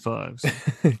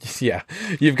 75s. Yeah,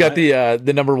 you've got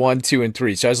the number 1, 2, and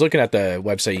 3. So I was looking at the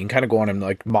website. You can kind of go on and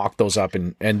like mock those up,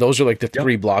 and those are like the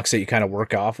 3 blocks that you kind of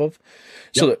work off of.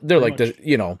 So they're like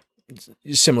much.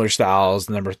 Similar styles.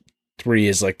 Number 3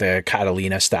 is like the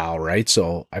Catalina style, right?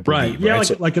 So I believe,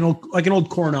 like an old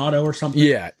Coronado or something.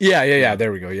 Yeah.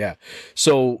 There we go. Yeah.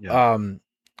 So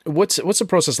what's the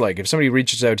process like? If somebody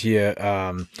reaches out to you,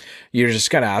 you're just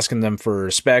kind of asking them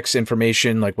for specs,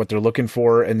 information, like what they're looking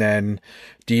for, and then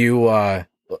do you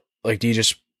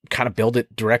just kind of build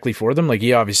it directly for them? Like,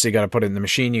 you obviously got to put it in the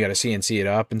machine, you got to CNC it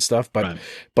up and stuff, but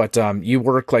you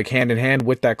work like hand in hand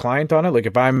with that client on it. Like,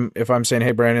 if I'm saying,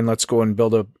 hey Brandon, let's go and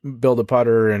build a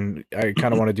putter, and I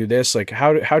kind of want to do this, like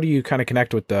how do you kind of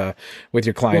connect with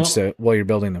your clients while you're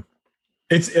building them?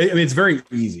 It's very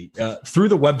easy. Through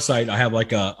the website, I have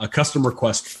like a custom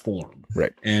request form,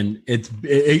 right? And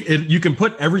you can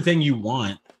put everything you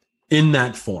want in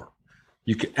that form.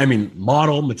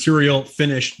 Model, material,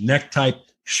 finish, neck type,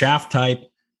 shaft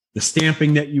type, the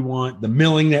stamping that you want, the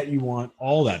milling that you want,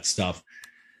 all that stuff.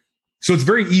 So it's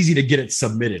very easy to get it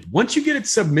submitted. Once you get it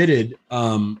submitted,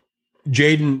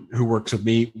 Jaden, who works with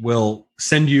me, will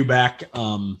send you back,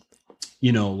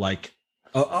 like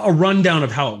a rundown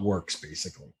of how it works,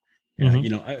 basically.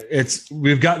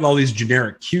 We've gotten all these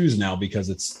generic cues now because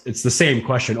it's the same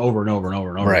question over and over and over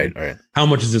and over. Right. How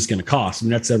much is this going to cost?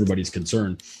 And that's everybody's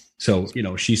concern. So,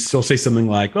 she'll say something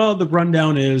like, "Oh, the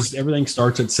rundown is everything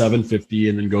starts at $750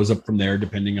 and then goes up from there,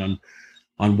 depending on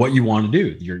what you want to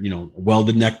do. Your,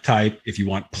 welded neck type, if you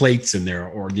want plates in there,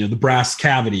 or the brass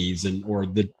cavities or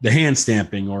the hand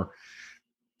stamping, or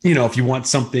if you want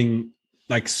something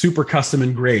like super custom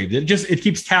engraved, it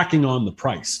keeps tacking on the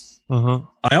price."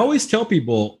 I always tell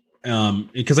people,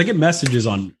 because I get messages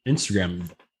on Instagram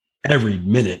every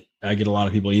minute. I get a lot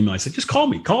of people email. I say, just call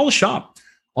me, call the shop.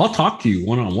 I'll talk to you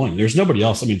one-on-one. There's nobody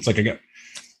else. It's like I got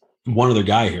one other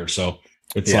guy here. So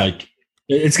it's like,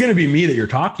 it's going to be me that you're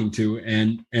talking to,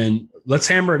 and let's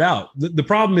hammer it out. The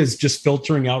problem is just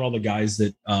filtering out all the guys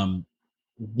that,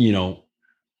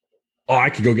 I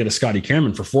could go get a Scotty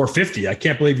Cameron for $450. I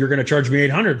can't believe you're going to charge me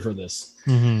 $800 for this.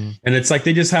 And it's like,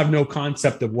 they just have no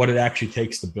concept of what it actually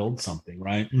takes to build something.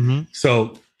 Right.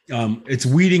 So it's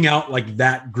weeding out like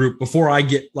that group before I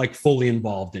get like fully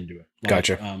involved into it.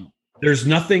 Gotcha. There's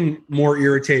nothing more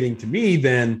irritating to me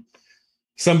than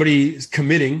somebody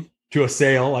committing to a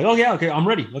sale. Like, oh yeah, okay, I'm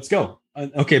ready. Let's go.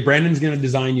 Okay, Brandon's going to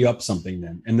design you up something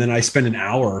then. And then I spend an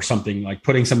hour or something like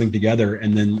putting something together,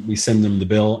 and then we send them the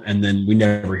bill, and then we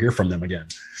never hear from them again.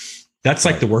 That's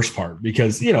like the worst part,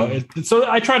 because, so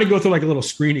I try to go through like a little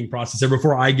screening process there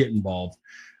before I get involved.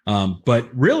 But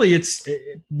really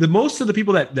the most of the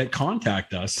people that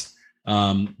contact us,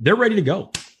 they're ready to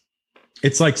go.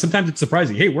 It's like, sometimes it's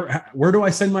surprising. Hey, where do I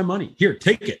send my money? Here,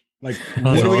 take it. Like,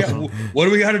 what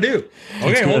do we got to do?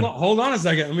 Okay, hold on a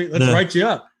second. Let's write you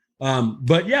up.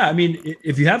 But yeah,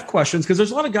 if you have questions, because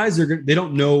there's a lot of guys they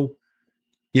don't know,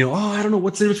 I don't know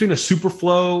what's the difference between a super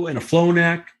flow and a flow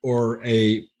neck, or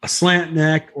a slant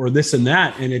neck, or this and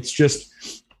that. And it's just,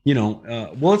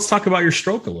 let's talk about your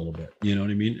stroke a little bit. You know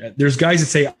what I mean? There's guys that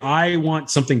say, I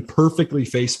want something perfectly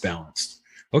face balanced.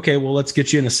 Okay, well, let's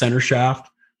get you in a center shaft,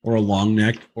 or a long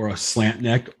neck, or a slant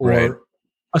neck, or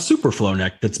a super flow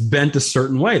neck that's bent a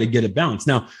certain way to get it balanced.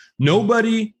 Now,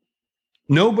 nobody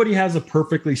has a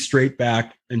perfectly straight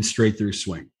back and straight through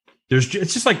swing. It's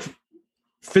just like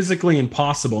physically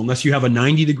impossible unless you have a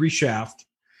 90-degree shaft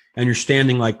and you're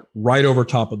standing like right over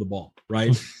top of the ball,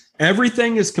 right?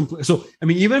 Everything is complete. So,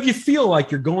 even if you feel like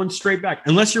you're going straight back,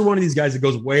 unless you're one of these guys that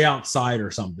goes way outside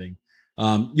or something,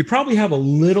 you probably have a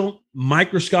little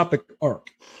microscopic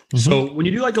arc. So when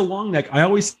you do like a long neck, I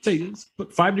always say,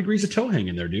 put 5 degrees of toe hang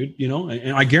in there, dude,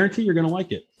 and I guarantee you're going to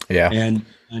like it. Yeah. And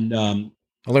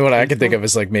only one I can think of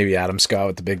is like maybe Adam Scott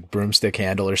with the big broomstick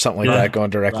handle or something like that, going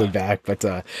directly back. But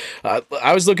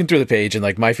I was looking through the page, and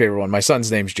like my favorite one, my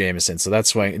son's name's Jameson, so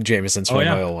that's why Jameson swing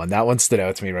oil one. That one stood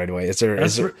out to me right away.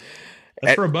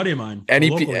 That's for a buddy of mine.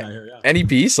 Any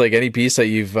piece that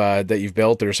you've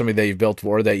built, or something that you've built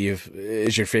for that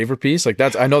is your favorite piece? Like,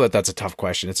 I know that's a tough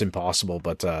question. It's impossible,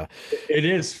 but it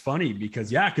is funny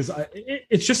because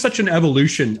it's just such an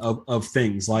evolution of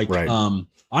things. Like,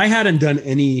 I hadn't done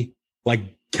any like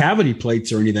cavity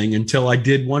plates or anything until I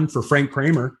did one for Frank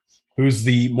Kramer, who's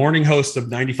the morning host of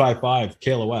 95.5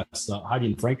 KLOS, the Heidi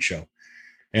and Frank show.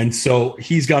 And so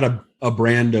he's got a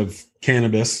brand of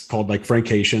cannabis called like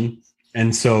Frankation.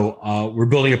 And so we're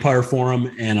building a putter for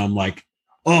him, and I'm like,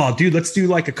 oh, dude, let's do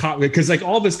like a copper, because like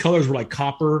all of his colors were like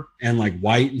copper and like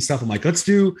white and stuff. I'm like, let's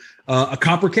do a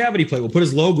copper cavity plate. We'll put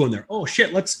his logo in there. Oh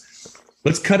shit, let's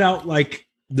cut out like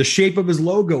the shape of his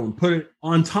logo and put it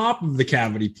on top of the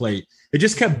cavity plate. It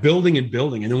just kept building and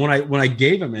building. And then when I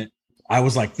gave him it, I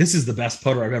was like, this is the best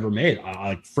putter I've ever made.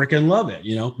 I freaking love it,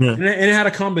 Yeah. And it had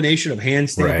a combination of hand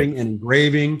stamping and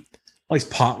engraving, like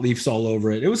pot leaves all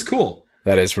over it. It was cool.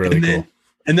 That is really cool.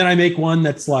 And then I make one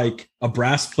that's like a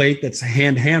brass plate that's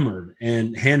hand hammered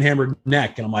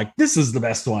neck. And I'm like, this is the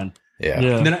best one. Yeah.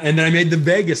 And then I made the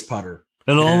Vegas putter.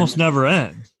 It'll almost never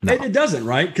end. No. It doesn't,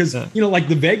 right? Because, like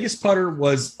the Vegas putter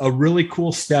was a really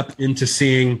cool step into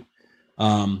seeing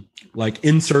like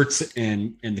inserts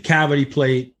and the cavity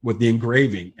plate with the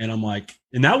engraving. And I'm like,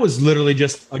 and that was literally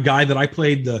just a guy that I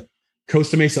played the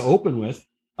Costa Mesa Open with.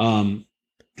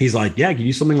 He's like, yeah, can you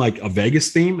do something like a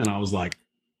Vegas theme? And I was like,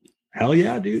 hell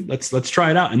yeah, dude, let's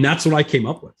try it out. And that's what I came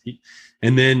up with.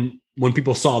 And then when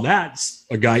people saw that,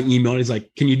 a guy emailed, he's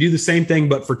like, can you do the same thing,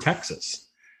 but for Texas?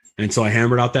 And so I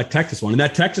hammered out that Texas one, and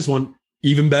that Texas one,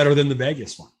 even better than the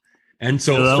Vegas one. And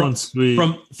so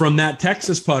from that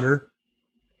Texas putter,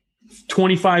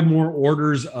 25 more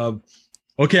orders of,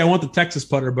 okay, I want the Texas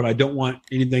putter, but I don't want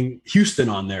anything Houston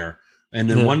on there. And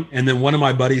then one of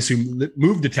my buddies who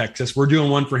moved to Texas, we're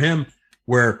doing one for him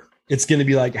where it's going to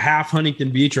be like half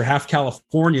Huntington Beach or half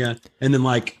California. And then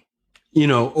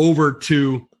over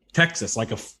to Texas,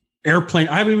 like a airplane.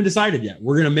 I haven't even decided yet.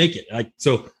 We're going to make it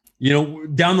so,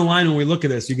 down the line, when we look at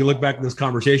this, you can look back at this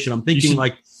conversation. I'm thinking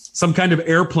like some kind of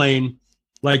airplane,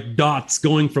 like dots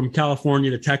going from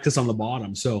California to Texas on the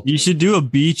bottom. So you should do a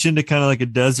beach into kind of like a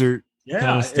desert. Yeah,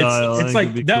 kind of style. It's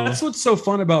like that's cool. What's so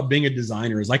fun about being a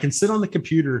designer is I can sit on the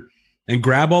computer and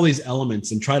grab all these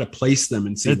elements and try to place them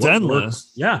and see it's what endless.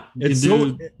 Works. Yeah, that's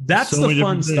the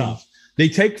fun stuff. They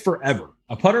take forever.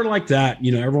 A putter like that,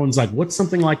 everyone's like, "What's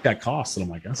something like that cost?" And I'm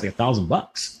like, "That's like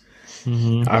 $1,000."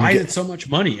 Mm-hmm. Why is it so much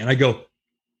money? And I go,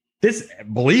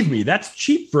 believe me, that's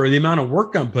cheap for the amount of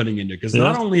work I'm putting into. Because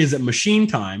not only is it machine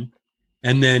time,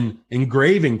 and then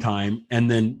engraving time, and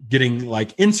then getting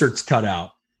like inserts cut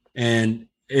out. And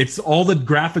it's all the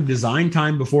graphic design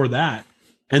time before that,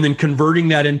 and then converting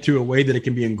that into a way that it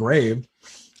can be engraved,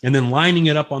 and then lining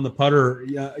it up on the putter,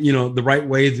 the right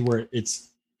way where it's,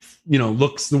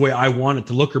 looks the way I want it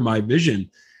to look or my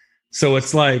vision. So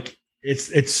it's like,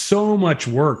 it's so much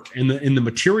work, and the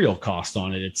material cost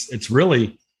on it. It's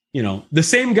really, the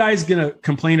same guy's going to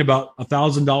complain about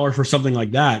 $1,000 for something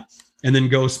like that, and then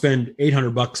go spend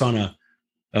 $800 on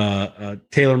a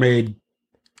tailor-made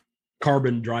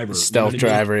carbon driver, stealth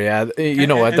driver. Yeah,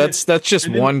 that's just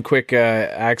one quick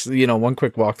one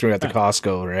quick walkthrough at the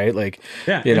Costco, right? Like,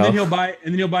 and then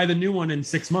he'll buy the new one in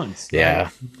 6 months.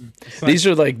 Yeah, these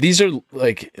are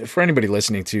like for anybody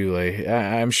listening to, like,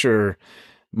 I'm sure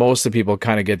most of the people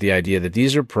kind of get the idea that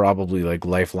these are probably like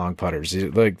lifelong putters.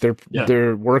 Like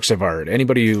they're works of art.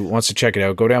 Anybody who wants to check it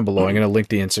out, go down below. I'm going to link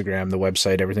the Instagram, the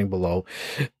website, everything below.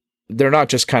 They're not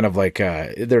just kind of like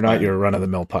they're not your run of the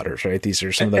mill putters, right? These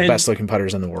are some of the best looking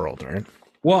putters in the world, right?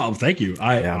 Well, thank you.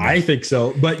 I think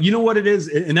so. But you know what it is,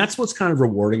 and that's what's kind of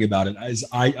rewarding about it is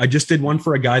I just did one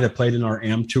for a guy that played in our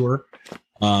AM tour.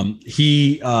 I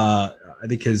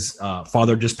think his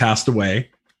father just passed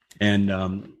away,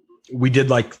 and we did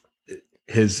like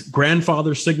his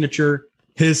grandfather's signature,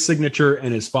 his signature,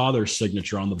 and his father's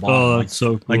signature on the bottom. Oh, that's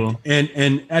so cool.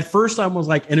 And at first I was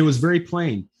like, and it was very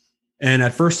plain. And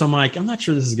at first I'm like, I'm not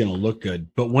sure this is going to look good.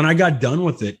 But when I got done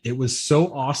with it, it was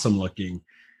so awesome looking.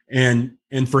 And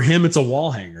for him, it's a wall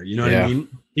hanger. You know what I mean?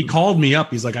 He called me up.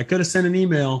 He's like, I could have sent an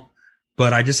email,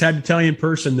 but I just had to tell you in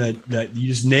person that you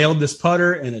just nailed this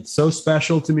putter, and it's so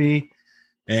special to me,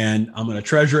 and I'm going to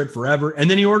treasure it forever. And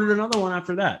then he ordered another one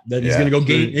after that. He's going to go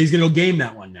game. He's going to go game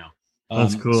that one now.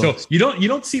 That's cool. So you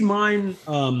don't see mine,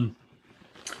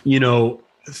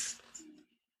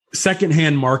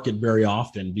 secondhand market very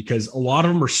often, because a lot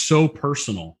of them are so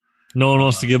personal. No one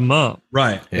wants to give them up.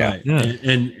 Right. Yeah. Right. Yeah.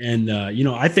 And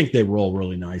I think they roll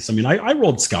really nice. I mean, I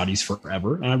rolled Scotties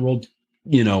forever, and I rolled,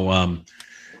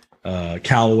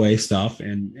 Callaway stuff,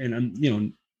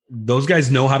 and those guys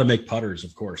know how to make putters,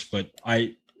 of course, but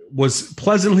I was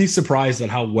pleasantly surprised at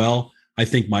how well I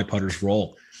think my putters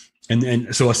roll.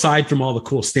 And so aside from all the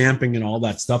cool stamping and all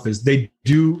that stuff, is they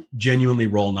do genuinely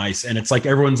roll nice. And it's like,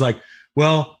 everyone's like,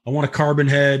 well, I want a carbon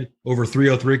head over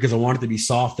 303 because I want it to be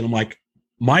soft. And I'm like,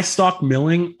 my stock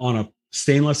milling on a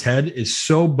stainless head is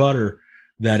so butter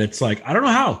that it's like, I don't know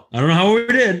how we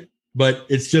did, but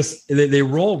it's just, they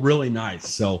roll really nice.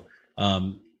 So,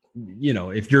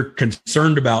 if you're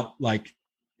concerned about like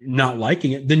not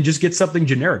liking it, then just get something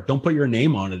generic. Don't put your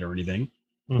name on it or anything.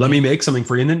 Mm-hmm. Let me make something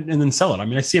for you and then sell it. I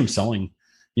mean, I see them selling,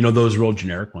 those real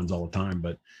generic ones all the time,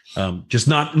 but just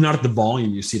not at the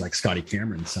volume you see like Scotty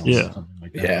Cameron selling something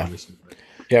like that. Yeah. Obviously.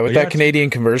 With that Canadian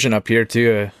conversion up here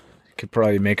too, could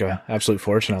probably make a absolute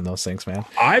fortune on those things, man.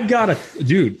 I've got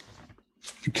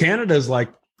Canada's like,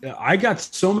 I got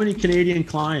so many Canadian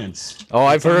clients. Oh,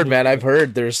 I've heard, man. I've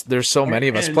heard there's so many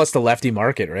of us. Plus the lefty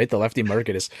market, right? The lefty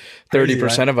market is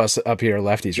 30% of us up here are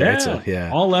lefties, right? So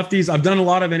all lefties. I've done a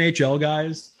lot of NHL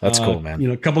guys. That's cool, man.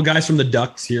 A couple guys from the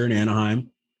Ducks here in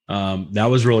Anaheim. That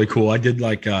was really cool. I did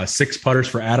like 6 putters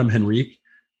for Adam Henrique.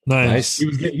 Nice.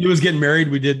 He was getting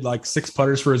married. We did like 6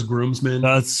 putters for his groomsmen.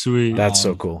 That's sweet. That's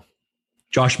so cool.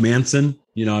 Josh Manson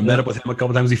You know, I met up with him a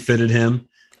couple times. He fitted him.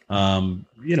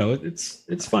 You know,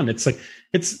 it's fun. It's like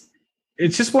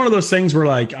it's just one of those things where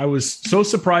like I was so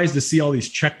surprised to see all these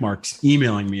check marks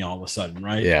emailing me all of a sudden,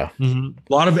 right? Yeah. A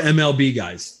lot of MLB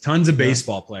guys, tons of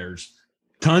baseball players,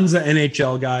 tons of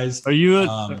NHL guys. Are you a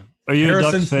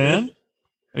Ducks fan?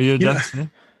 Are you a Ducks fan?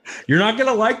 You're not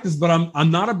gonna like this, but I'm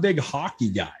not a big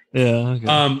hockey guy. Yeah.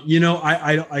 Okay. You know,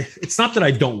 I it's not that I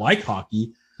don't like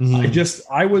hockey.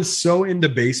 I was so into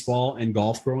baseball and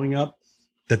golf growing up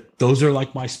that those are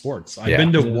like my sports. I've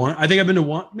been to one, I think I've been to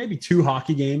one, maybe 2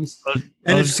 hockey games.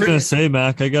 I was just going to say,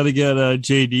 Mac, I got to get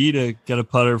JD to get a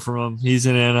putter from him. He's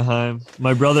in Anaheim.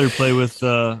 My brother played with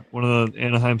one of the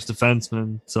Anaheim's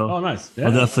defensemen. So nice.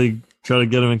 I'll definitely try to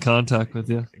get him in contact with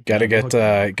you. Gotta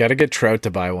get Trout to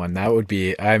buy one. That would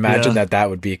be, I imagine that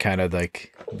would be kind of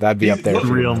like, that'd be up there. A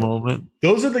real moment.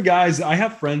 Those are the guys. I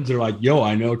have friends that are like, yo,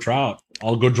 I know Trout.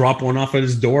 I'll go drop one off at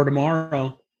his door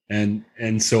tomorrow. And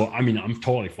so, I mean, I'm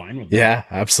totally fine with that. Yeah,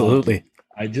 absolutely.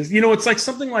 I just, it's like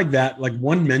something like that, like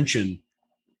one mention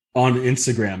on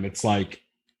Instagram. It's like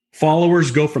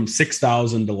followers go from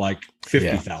 6,000 to like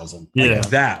 50,000. Like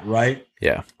that, right?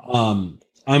 Yeah.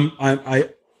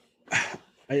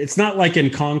 It's not like in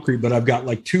concrete, but I've got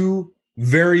like 2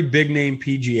 very big name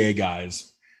PGA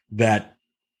guys that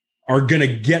are going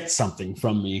to get something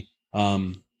from me.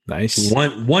 Nice.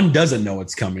 One doesn't know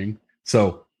it's coming.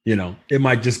 So, it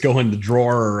might just go in the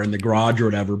drawer or in the garage or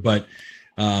whatever. But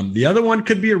the other one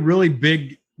could be a really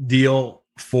big deal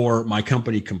for my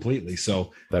company completely.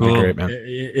 So that'd be great, man.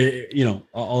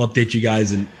 I'll update you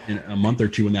guys in a month or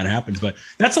 2 when that happens. But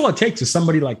that's all it takes is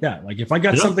somebody like that. Like if I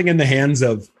got something in the hands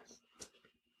of,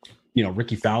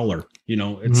 Ricky Fowler,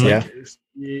 it's like,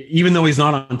 even though he's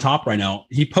not on top right now,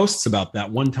 he posts about that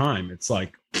one time. It's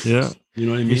like, you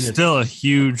know what I mean? He's still a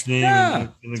huge name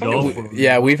in the golf world.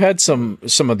 Yeah, we've had some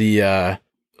of the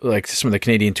some of the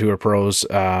Canadian Tour pros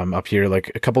up here. Like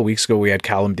a couple of weeks ago, we had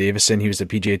Callum Davison. He was the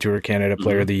PGA Tour Canada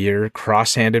Player of the Year,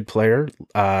 cross-handed player,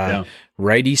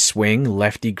 righty swing,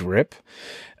 lefty grip.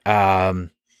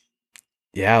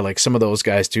 Yeah, like some of those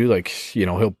guys too. Like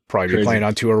he'll probably be playing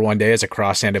on tour one day as a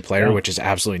cross-handed player, which is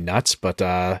absolutely nuts. But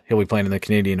he'll be playing in the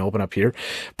Canadian Open up here.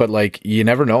 But like you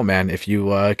never know, man. If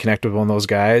you connect with one of those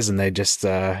guys and they just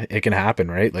it can happen,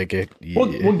 right? Like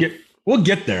we'll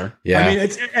get there. Yeah, I mean,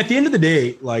 it's at the end of the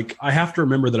day. Like I have to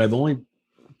remember that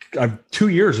I've 2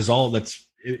 years is all that's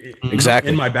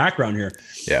exactly in my background here.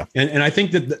 Yeah, and I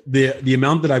think that the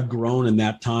amount that I've grown in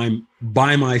that time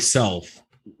by myself,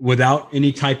 without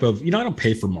any type of, I don't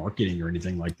pay for marketing or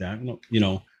anything like that.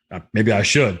 Maybe I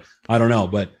should, I don't know,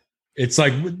 but it's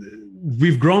like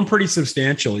we've grown pretty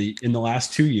substantially in the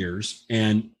last 2 years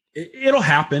and it'll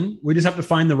happen. We just have to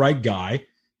find the right guy.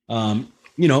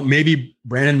 Maybe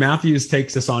Brandon Matthews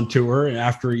takes us on tour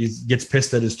after he gets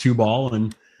pissed at his 2-ball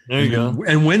and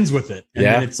wins with it. And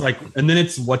then it's like,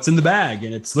 it's what's in the bag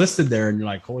and it's listed there and you're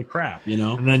like, holy crap,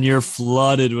 And then you're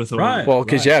flooded with right. Well,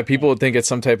 because people would think it's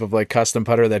some type of like custom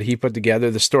putter that he put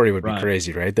together. The story would be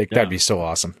crazy, right? That'd be so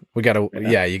awesome. We gotta,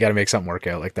 you gotta make something work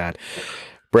out like that.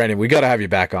 Brandon, we got to have you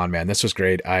back on, man. This was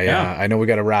great. I know we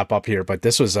got to wrap up here, but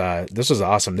this was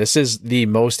awesome. This is the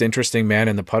most interesting man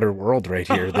in the putter world right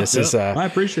here. This is I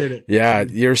appreciate it. Yeah,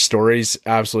 your story's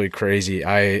absolutely crazy.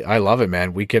 I love it,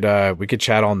 man. We could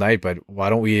chat all night, but why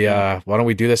don't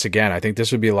we do this again? I think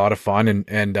this would be a lot of fun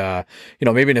and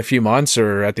maybe in a few months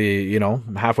or at the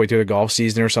halfway through the golf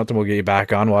season or something, we'll get you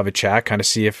back on. We'll have a chat, kind of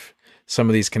see if some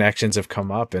of these connections have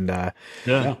come up and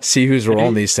see who's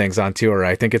rolling these things on tour.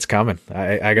 I think it's coming.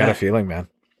 I got a feeling, man.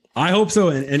 I hope so.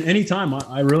 And anytime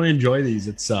I really enjoy these.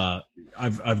 It's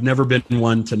I've never been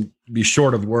one to be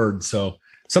short of words. So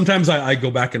sometimes I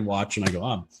go back and watch and I go,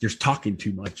 oh, you're talking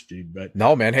too much, dude. But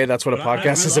no, man. Hey, that's what a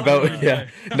podcast is about. Yeah.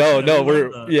 No,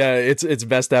 it's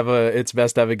best to have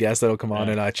a guest that'll come on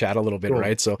and chat a little bit. Cool.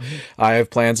 Right. So I have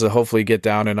plans to hopefully get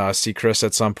down and see Chris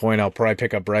at some point. I'll probably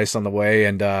pick up Bryce on the way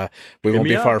and we won't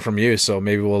be far from you. So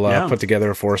maybe we'll put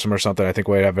together a foursome or something. I think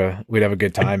we'd have a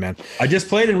good time, man. I just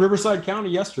played in Riverside County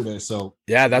yesterday. So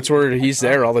yeah, that's where he's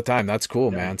there all the time. That's cool,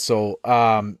 man. So,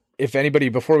 if anybody,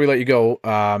 before we let you go,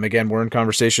 again, we're in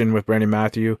conversation with Brandon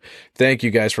Matthew. Thank you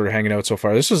guys for hanging out so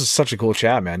far. This was such a cool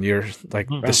chat, man. You're like,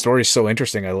 the story's so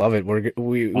interesting. I love it.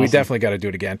 We definitely got to do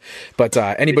it again. But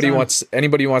anybody wants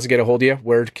to get a hold of you,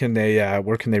 where can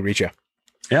they reach you?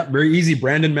 Yeah, very easy.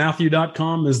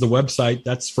 BrandonMatthew.com is the website.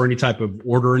 That's for any type of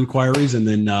order inquiries. And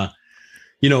then,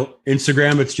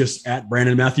 Instagram, it's just at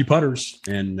Brandon Matthew Putters.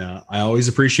 And I always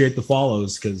appreciate the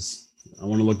follows because I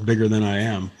want to look bigger than I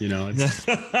am,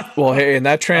 Well, hey, and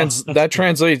that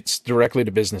translates directly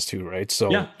to business too, right? So,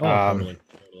 totally.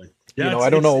 Yeah, I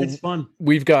don't know. It's fun.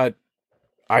 We've got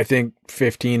I think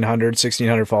 1,500,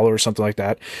 1,600 followers, something like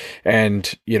that.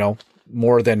 And, you know,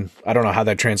 more than, I don't know how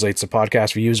that translates to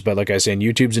podcast views, but like I was saying,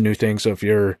 YouTube's a new thing. So if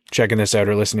you're checking this out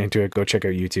or listening to it, go check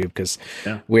out YouTube, because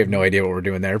we have no idea what we're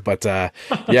doing there. But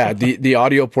yeah, the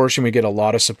audio portion we get a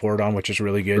lot of support on, which is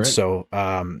really good. Great. So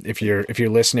if you're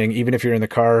listening, even if you're in the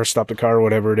car, stop the car,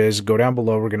 whatever it is, go down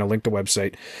below. We're going to link the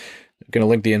website, going to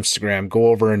link the Instagram, go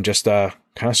over and just kind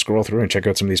of scroll through and check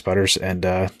out some of these putters, and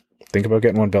think about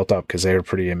getting one built up, because they are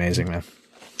pretty amazing, man.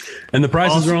 And the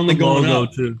prices are only going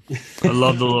up too. I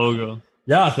love the logo.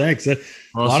 Yeah, thanks. A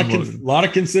lot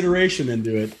of consideration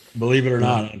into it, believe it or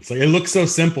not. It's like, it looks so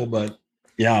simple, but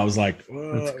yeah, I was like,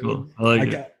 that's cool. I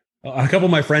like it. A couple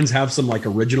of my friends have some like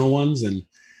original ones, and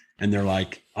they're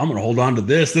like, I'm gonna hold on to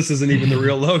this. This isn't even the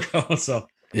real logo. So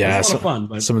yeah, it's a lot of fun.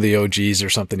 But some of the OGs or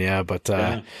something. Yeah, but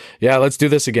yeah, let's do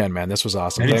this again, man. This was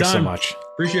awesome. Anytime. Thanks so much.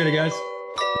 Appreciate it, guys.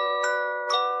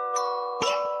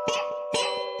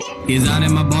 He's out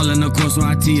in my ball in the course where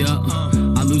I tee up.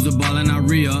 I lose the ball and I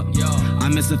re-up. I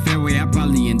miss a fairway, I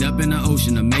probably end up in the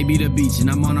ocean or maybe the beach. And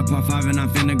I'm on a par 5 and I'm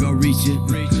finna go reach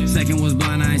it. Second was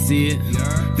blind, I ain't see it.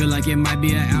 Feel like it might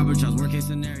be an albatross, worst case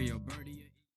scenario.